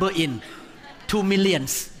number in. 2 million.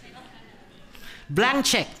 Blank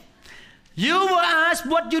check. You will ask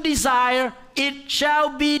what you desire, it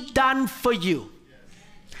shall be done for you.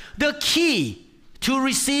 The key to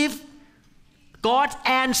receive God's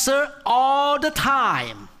answer all the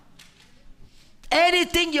time.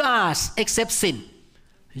 Anything you ask except sin,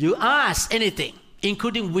 you ask anything,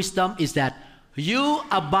 including wisdom, is that you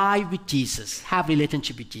abide with Jesus, have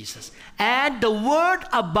relationship with Jesus, and the word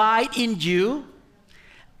abide in you,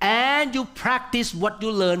 and you practice what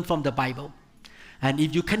you learn from the Bible. And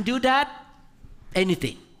if you can do that,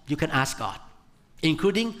 anything you can ask God,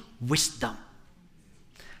 including wisdom.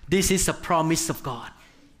 This is a promise of God.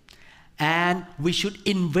 And we should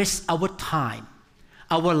invest our time,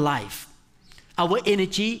 our life, our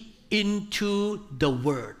energy into the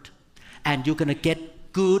Word. And you're going to get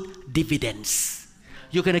good dividends.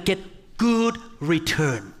 You're going to get good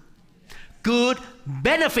return, good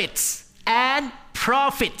benefits and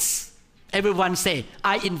profits. Everyone say,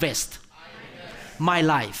 I invest my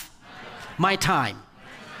life, my time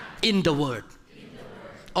in the Word.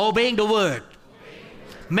 Obeying the Word.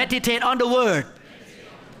 Meditate on the Word.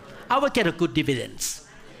 I will get a good dividends.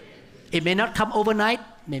 It may not come overnight.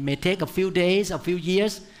 It may take a few days, a few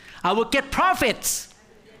years. I will get profits.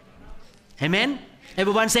 Amen.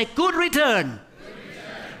 Everyone say, good return.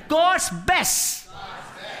 God's best.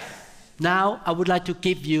 Now, I would like to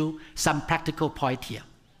give you some practical point here.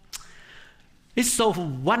 It's so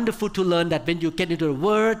wonderful to learn that when you get into the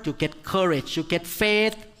Word, you get courage, you get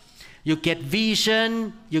faith, you get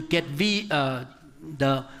vision, you get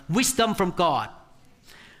the wisdom from God.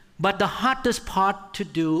 But the hardest part to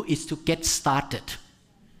do is to get started.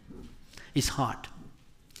 It's hard.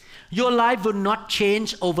 Your life will not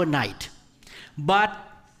change overnight, but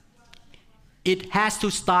it has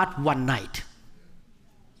to start one night.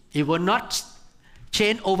 It will not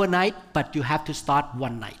change overnight, but you have to start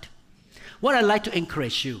one night. What I'd like to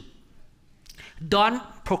encourage you, don't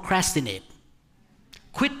procrastinate.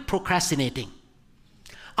 Quit procrastinating.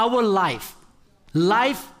 Our life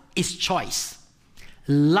is choice.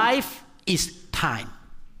 Life is time.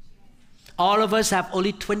 All of us have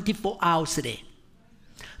only 24 hours a day.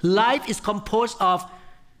 Life is composed of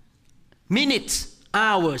minutes,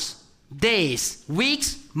 hours, days,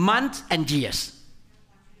 weeks, months, and years.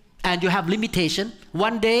 And you have limitation.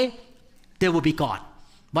 One day, they will be gone.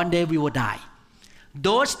 One day, we will die.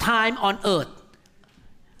 Those time on earth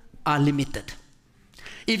are limited.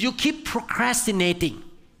 If you keep procrastinating,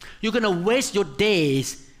 you're going to waste your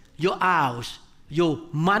days, your hours, your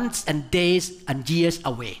months and days and years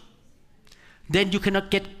away. Then you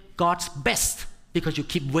cannot get God's best because you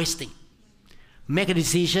keep wasting. Make a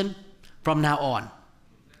decision from now on.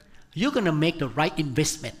 You're going to make the right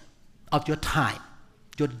investment of your time,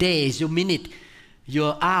 your days, your minute,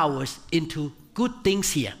 your hours into good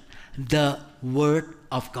things here, the Word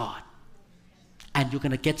of God. And you're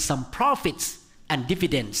going to get some profits and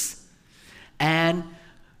dividends. And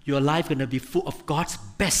your life is going to be full of God's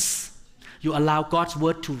best. You allow God's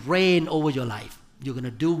Word to reign over your life. You're going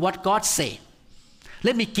to do what God says.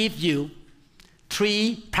 Let me give you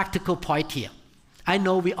 3 practical points here. I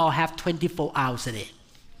know we all have 24 hours a day.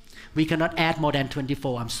 We cannot add more than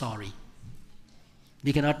 24, I'm sorry.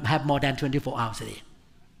 We cannot have more than 24 hours a day.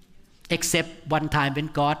 Except one time when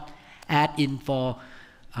God added in for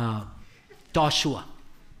Joshua.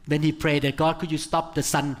 When he prayed that God, could you stop the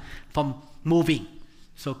sun from moving?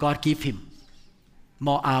 So God gave him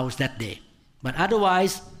more hours that day. But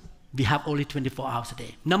otherwise, we have only 24 hours a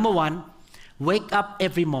day. Number 1, wake up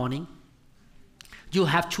every morning. You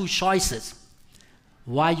have 2 choices.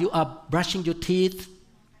 While you are brushing your teeth,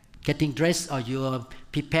 getting dressed, or you are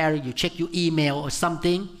preparing, you check your email or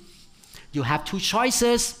something, you have 2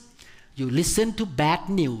 choices. You listen to bad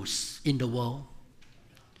news in the world,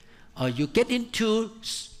 or you get into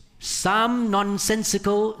some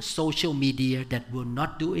nonsensical social media that will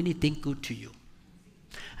not do anything good to you.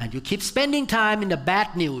 And you keep spending time in the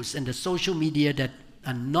bad news and the social media that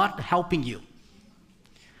are not helping you.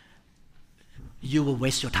 You will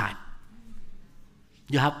waste your time.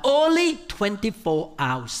 You have only 24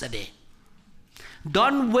 hours a day.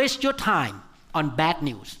 Don't waste your time on bad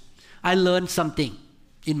news. I learned something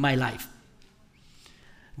in my life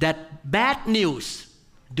that bad news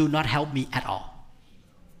do not help me at all.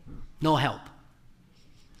 No help.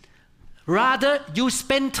 Rather, you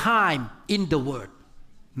spend time in the Word.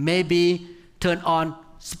 Maybe turn on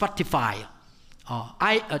Spotify or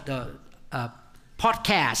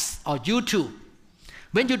podcasts or YouTube.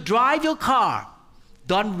 When you drive your car,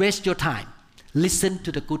 don't waste your time. Listen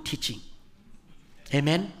to the good teaching.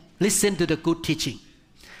 Amen? Listen to the good teaching.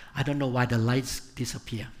 I don't know why the lights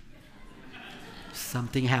disappear.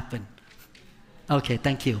 Something happened. Okay,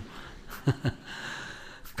 thank you.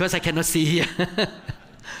 Because I cannot see here.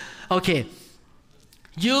 Okay.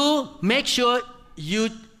 You make sure you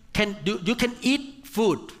You can eat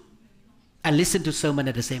food and listen to sermon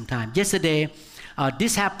at the same time. Yesterday,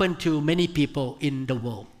 this happened to many people in the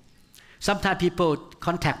world. Sometimes people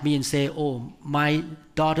contact me and say, oh, my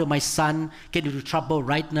daughter, my son get into trouble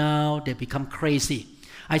right now. They become crazy.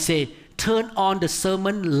 I say, turn on the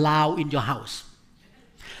sermon loud in your house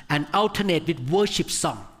and alternate with worship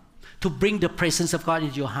song to bring the presence of God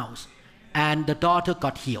into your house. And the daughter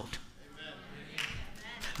got healed.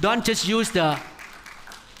 Don't just use the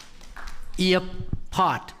ear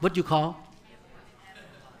pod. What do you call?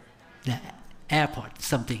 The AirPod,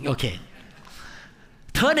 something. Okay.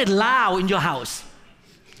 Turn it loud in your house.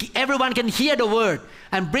 Everyone can hear the word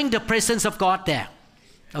and bring the presence of God there.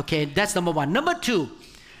 Okay, that's number one. Number two,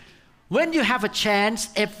 when you have a chance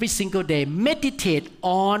every single day, meditate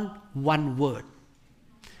on one word.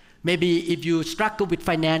 Maybe if you struggle with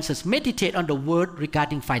finances, meditate on the word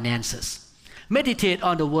regarding finances. Meditate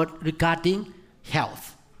on the word regarding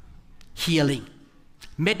health, healing.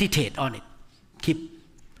 Meditate on it. Keep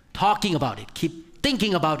talking about it. Keep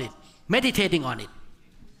thinking about it. Meditating on it.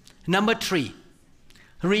 Number three,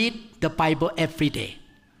 read the Bible every day.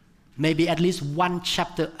 Maybe at least one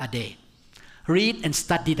chapter a day. Read and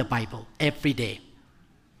study the Bible every day.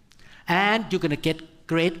 And you're going to get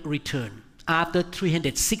great return after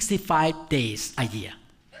 365 days a year.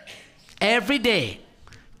 Every day,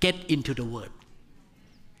 get into the Word.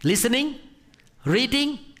 Listening,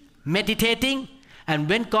 reading, meditating, and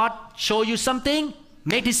when God show you something,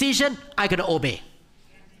 make decision, I'm going to obey.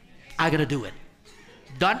 I'm going to do it.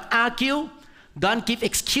 Don't argue. Don't give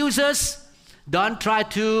excuses. Don't try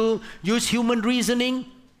to use human reasoning.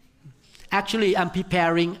 Actually, I'm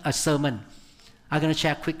preparing a sermon. I'm going to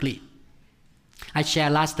share quickly. I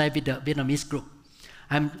shared last night with the Vietnamese group.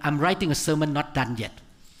 I'm writing a sermon not done yet.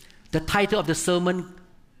 The title of the sermon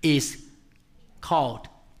is called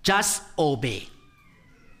Just Obey.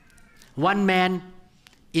 One man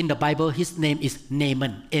in the Bible, his name is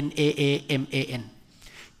Naaman, Naaman.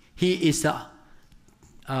 He is the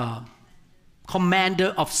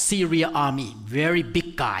commander of Syria army, very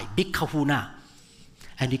big guy, big kahuna.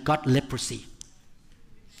 And he got leprosy.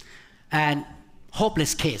 And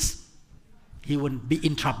hopeless case. He would be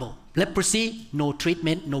in trouble. Leprosy, no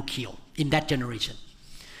treatment, no cure in that generation.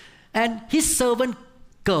 And his servant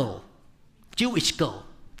girl, Jewish girl,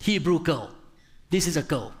 Hebrew girl, this is a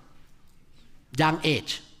girl, young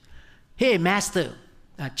age. Hey, master,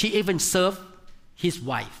 she even served his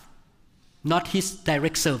wife, not his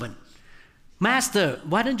direct servant. Master,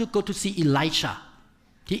 why don't you go to see Elisha?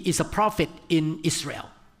 He is a prophet in Israel.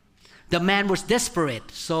 The man was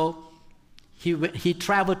desperate, so he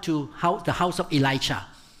traveled to the house of Elisha.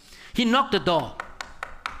 He knocked the door.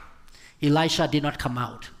 Elisha did not come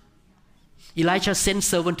out. Elisha sent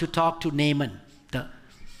servant to talk to Naaman, the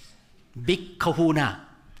big kahuna.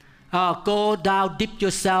 Go down, dip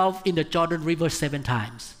yourself in the Jordan River 7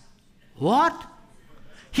 times. What?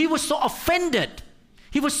 He was so offended.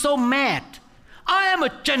 He was so mad. I am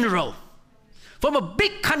a general from a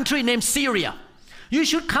big country named Syria. You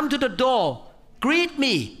should come to the door, greet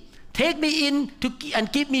me, take me in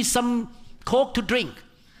and give me some Coke to drink.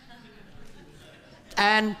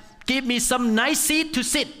 And give me some nice seat to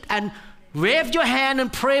sit and wave your hand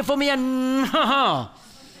and pray for me and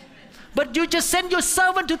but you just send your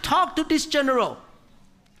servant to talk to this general.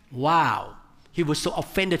 Wow. He was so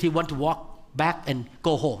offended he wanted to walk back and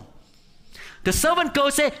go home. The servant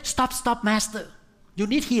girl said, stop, master. You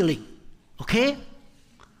need healing. Okay?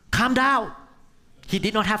 Calm down. He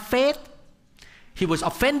did not have faith. He was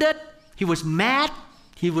offended. He was mad.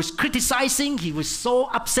 He was criticizing. He was so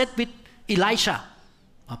upset with Elisha.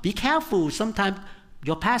 Be careful. Sometimes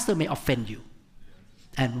your pastor may offend you.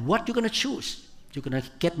 And what you're going to choose? You're going to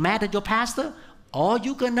get mad at your pastor or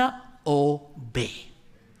you're going to obey.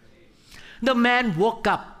 The man woke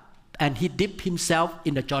up and he dipped himself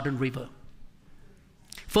in the Jordan River.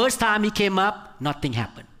 First time he came up, nothing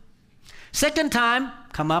happened. Second time,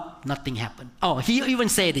 come up, nothing happened. Oh, he even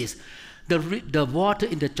said this. The water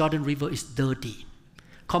in the Jordan River is dirty.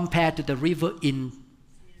 Compared to the river in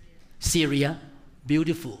Syria,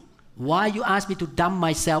 beautiful. Why you ask me to dump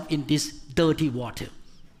myself in this dirty water?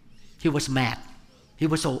 He was mad. He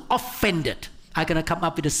was so offended. I'm going to come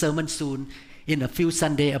up with a sermon soon in a few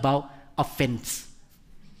Sundays about offense.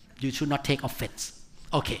 You should not take offense.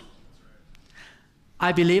 Okay.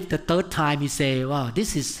 I believe the third time he said, wow,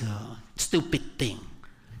 this is a stupid thing.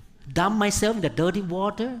 Dump myself in the dirty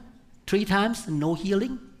water 3 times, no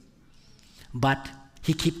healing. But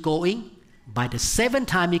he kept going. By the 7th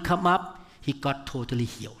time he come up, he got totally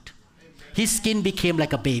healed. His skin became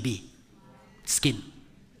like a baby skin.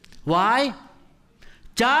 Why?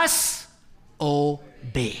 Just obey.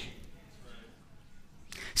 obey.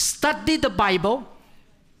 Study the Bible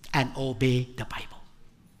and obey the Bible.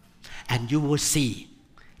 And you will see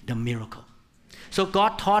the miracle. So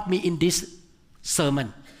God taught me in this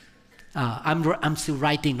sermon. I'm still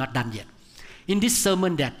writing, not done yet. In this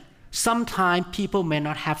sermon that sometimes people may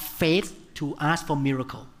not have faith to ask for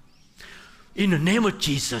miracle. In the name of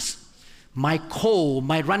Jesus, my cold,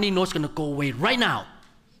 my runny nose is going to go away right now.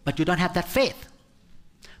 But you don't have that faith.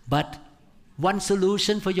 But one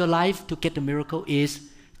solution for your life to get the miracle is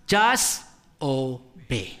just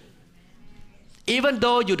obey. Even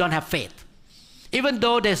though you don't have faith, even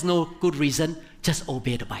though there's no good reason, just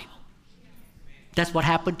obey the Bible. That's what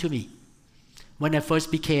happened to me. When I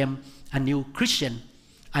first became a new Christian,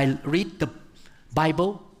 I read the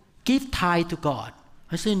Bible, give tithe to God.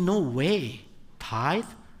 I said, no way, tithe?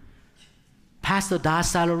 Pastor Da's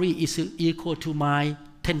salary is equal to my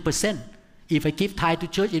 10%. If I give tithe to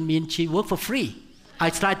church, it means she works for free. I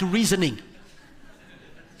tried to reasoning.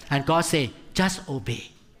 And God said, just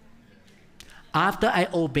obey. After I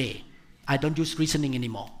obey, I don't use reasoning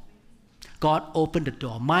anymore. God opened the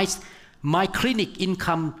door. My clinic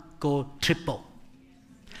income go triple.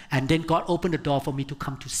 And then God opened the door for me to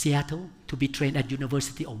come to Seattle to be trained at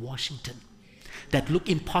University of Washington. That looked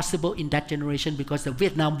impossible in that generation because the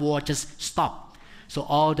Vietnam War just stopped. So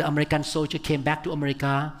all the American soldiers came back to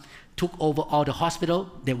America, took over all the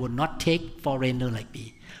hospital. They would not take foreigner like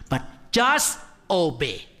me. But just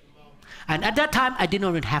obey. And at that time, I didn't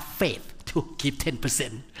even have faith to give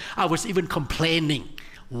 10%. I was even complaining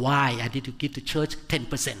why I need to give the church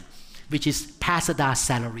 10%, which is Pastor Da's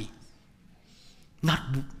salary.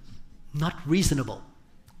 Not reasonable.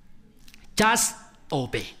 Just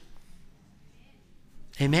obey.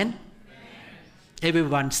 Amen? Amen?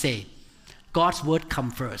 Everyone say, God's word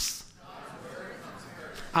comes first.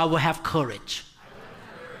 I will have courage.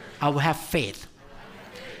 I will have faith.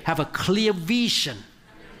 Have a clear vision.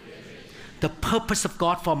 The purpose of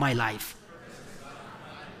God for my life.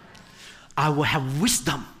 I will have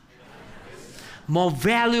wisdom. More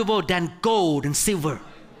valuable than gold and silver.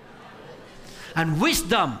 And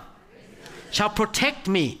wisdom shall protect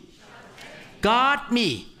me, guard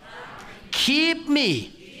me, keep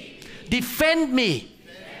me, defend me.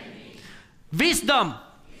 Wisdom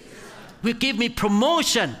will give me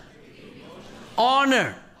promotion,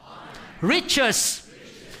 honor, riches,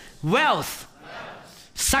 wealth,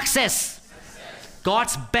 success,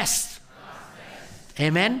 God's best.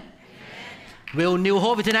 Amen. Will New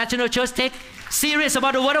Hope International Church take serious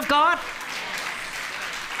about the Word of God?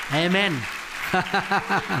 Amen.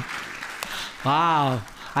 Wow,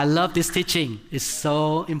 I love this teaching. It's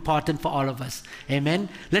so important for all of us. Amen.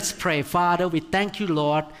 Let's pray. Father, we thank you,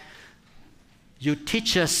 Lord. You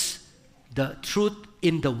teach us the truth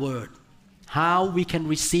in the Word, how we can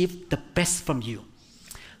receive the best from you.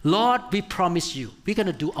 Lord, we promise you, we're going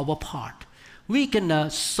to do our part. We're going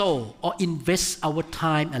to sow or invest our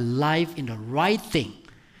time and life in the right thing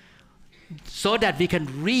so that we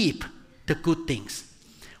can reap the good things.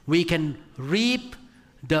 We can reap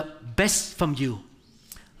the best from you.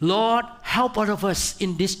 Lord, help all of us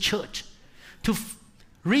in this church to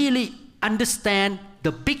really understand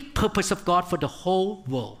the big purpose of God for the whole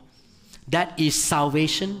world. That is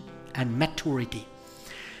salvation and maturity.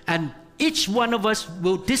 And each one of us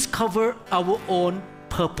will discover our own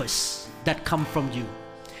purpose that comes from you.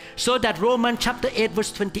 So that Romans chapter 8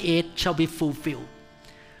 verse 28 shall be fulfilled.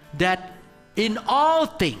 That in all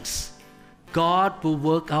things, God will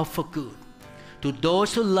work out for good to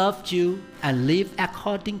those who love you and live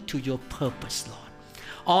according to your purpose, Lord.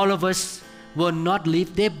 All of us will not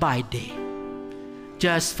live day by day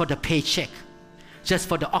just for the paycheck, just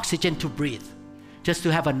for the oxygen to breathe, just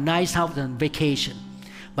to have a nice house and vacation.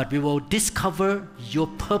 But we will discover your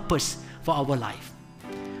purpose for our life.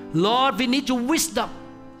 Lord, we need your wisdom,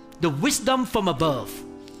 the wisdom from above.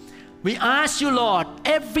 We ask you, Lord,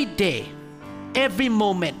 every day, every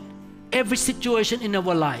moment, every situation in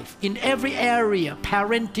our life, in every area,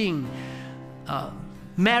 parenting,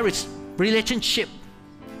 marriage, relationship,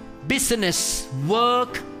 business,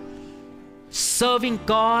 work, serving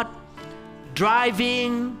God,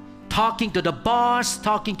 driving, talking to the boss,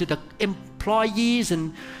 talking to the employees,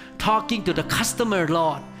 and talking to the customer,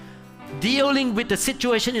 Lord. Dealing with the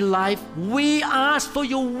situation in life, we ask for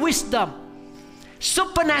your wisdom,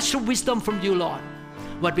 supernatural wisdom from you, Lord.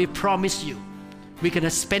 What we promise you, we're going to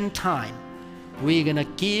spend time, we're going to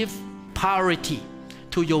give priority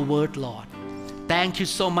to your word, Lord. Thank you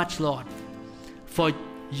so much, Lord, for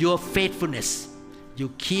your faithfulness.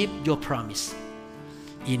 You keep your promise.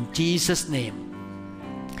 In Jesus' name,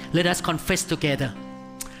 let us confess together.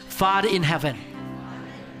 Father in heaven,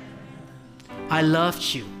 I loved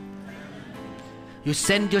you. You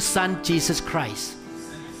sent your Son, Jesus Christ,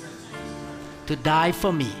 to die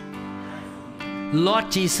for me. Lord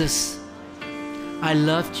Jesus, I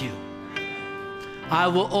loved you. I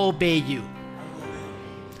will obey you.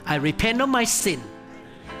 I repent of my sin.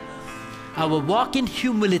 I will walk in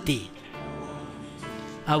humility.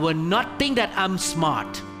 I will not think that I'm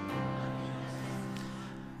smart,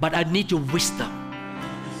 but I need your wisdom.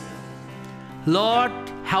 Lord,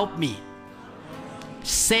 help me.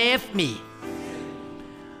 Save me.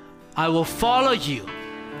 I will follow you.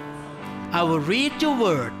 I will read your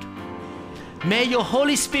word. May your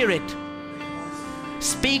Holy Spirit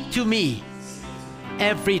speak to me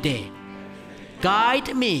every day.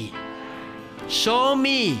 Guide me. Show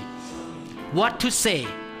me what to say,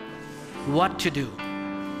 what to do.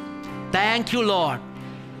 Thank you, Lord.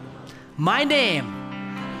 My name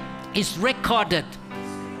is recorded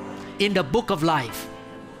in the book of life.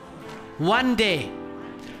 One day,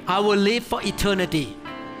 I will live for eternity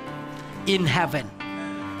in heaven.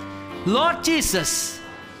 Lord Jesus,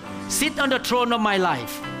 sit on the throne of my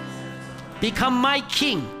life. Become my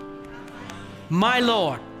King, my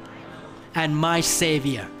Lord, and my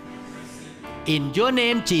Savior. In your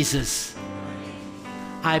name, Jesus,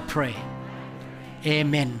 I pray.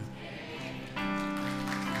 Amen.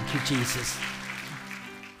 Thank you, Jesus.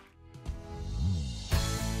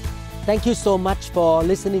 Thank you so much for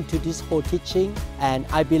listening to this whole teaching, and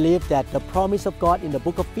I believe that the promise of God in the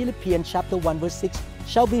book of Philippians chapter 1 verse 6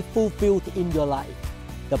 shall be fulfilled in your life.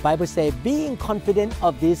 The Bible says, being confident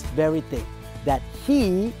of this very thing, that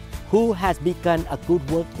He who has begun a good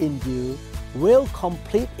work in you will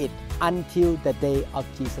complete it until the day of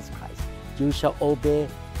Jesus Christ. You shall obey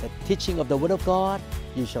the teaching of the Word of God,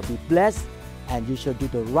 you shall be blessed, and you shall do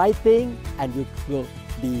the right thing, and you will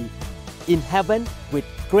be in heaven with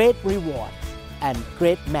great rewards and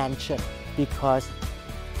great mansion, because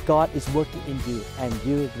God is working in you and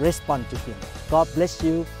you respond to Him. God bless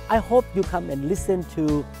you. I hope you come and listen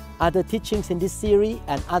to other teachings in this series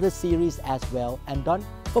and other series as well. And don't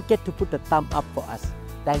forget to put the thumb up for us.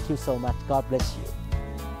 Thank you so much. God bless you.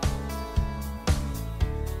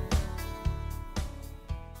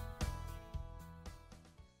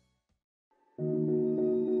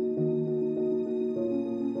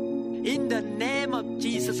 In the name of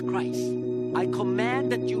Jesus Christ, I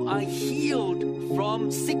command that you are healed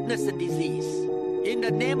from sickness and disease. In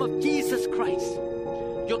the name of Jesus Christ,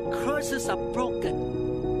 your curses are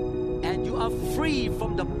broken and you are free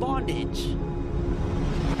from the bondage,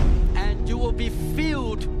 and you will be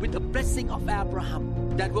filled with the blessing of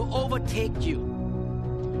Abraham that will overtake you.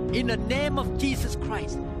 In the name of Jesus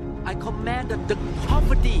Christ, I command that the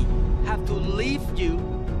poverty have to leave you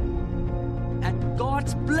and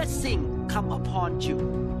God's blessing come upon you.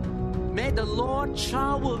 May the Lord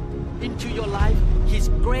shower into your life His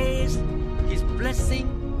grace, His blessing,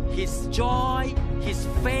 His joy, His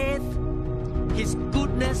faith, His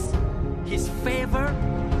goodness, His favor,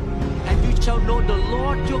 and you shall know the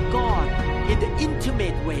Lord your God in the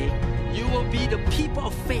intimate way. You will be the people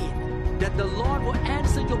of faith, that the Lord will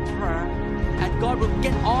answer your prayer and God will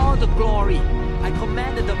get all the glory. I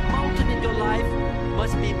command that the mountain in your life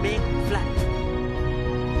must be made flat,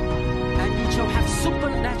 and you shall have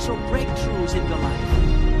supernatural breakthroughs in your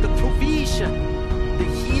life. The provision, the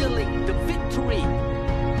healing, the victory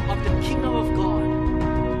of the kingdom of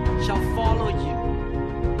God shall follow you,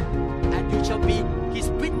 and you shall be His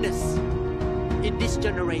witness in this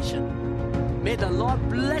generation. May the Lord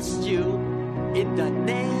bless you in the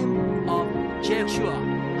name of Yeshua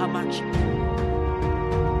HaMashiach.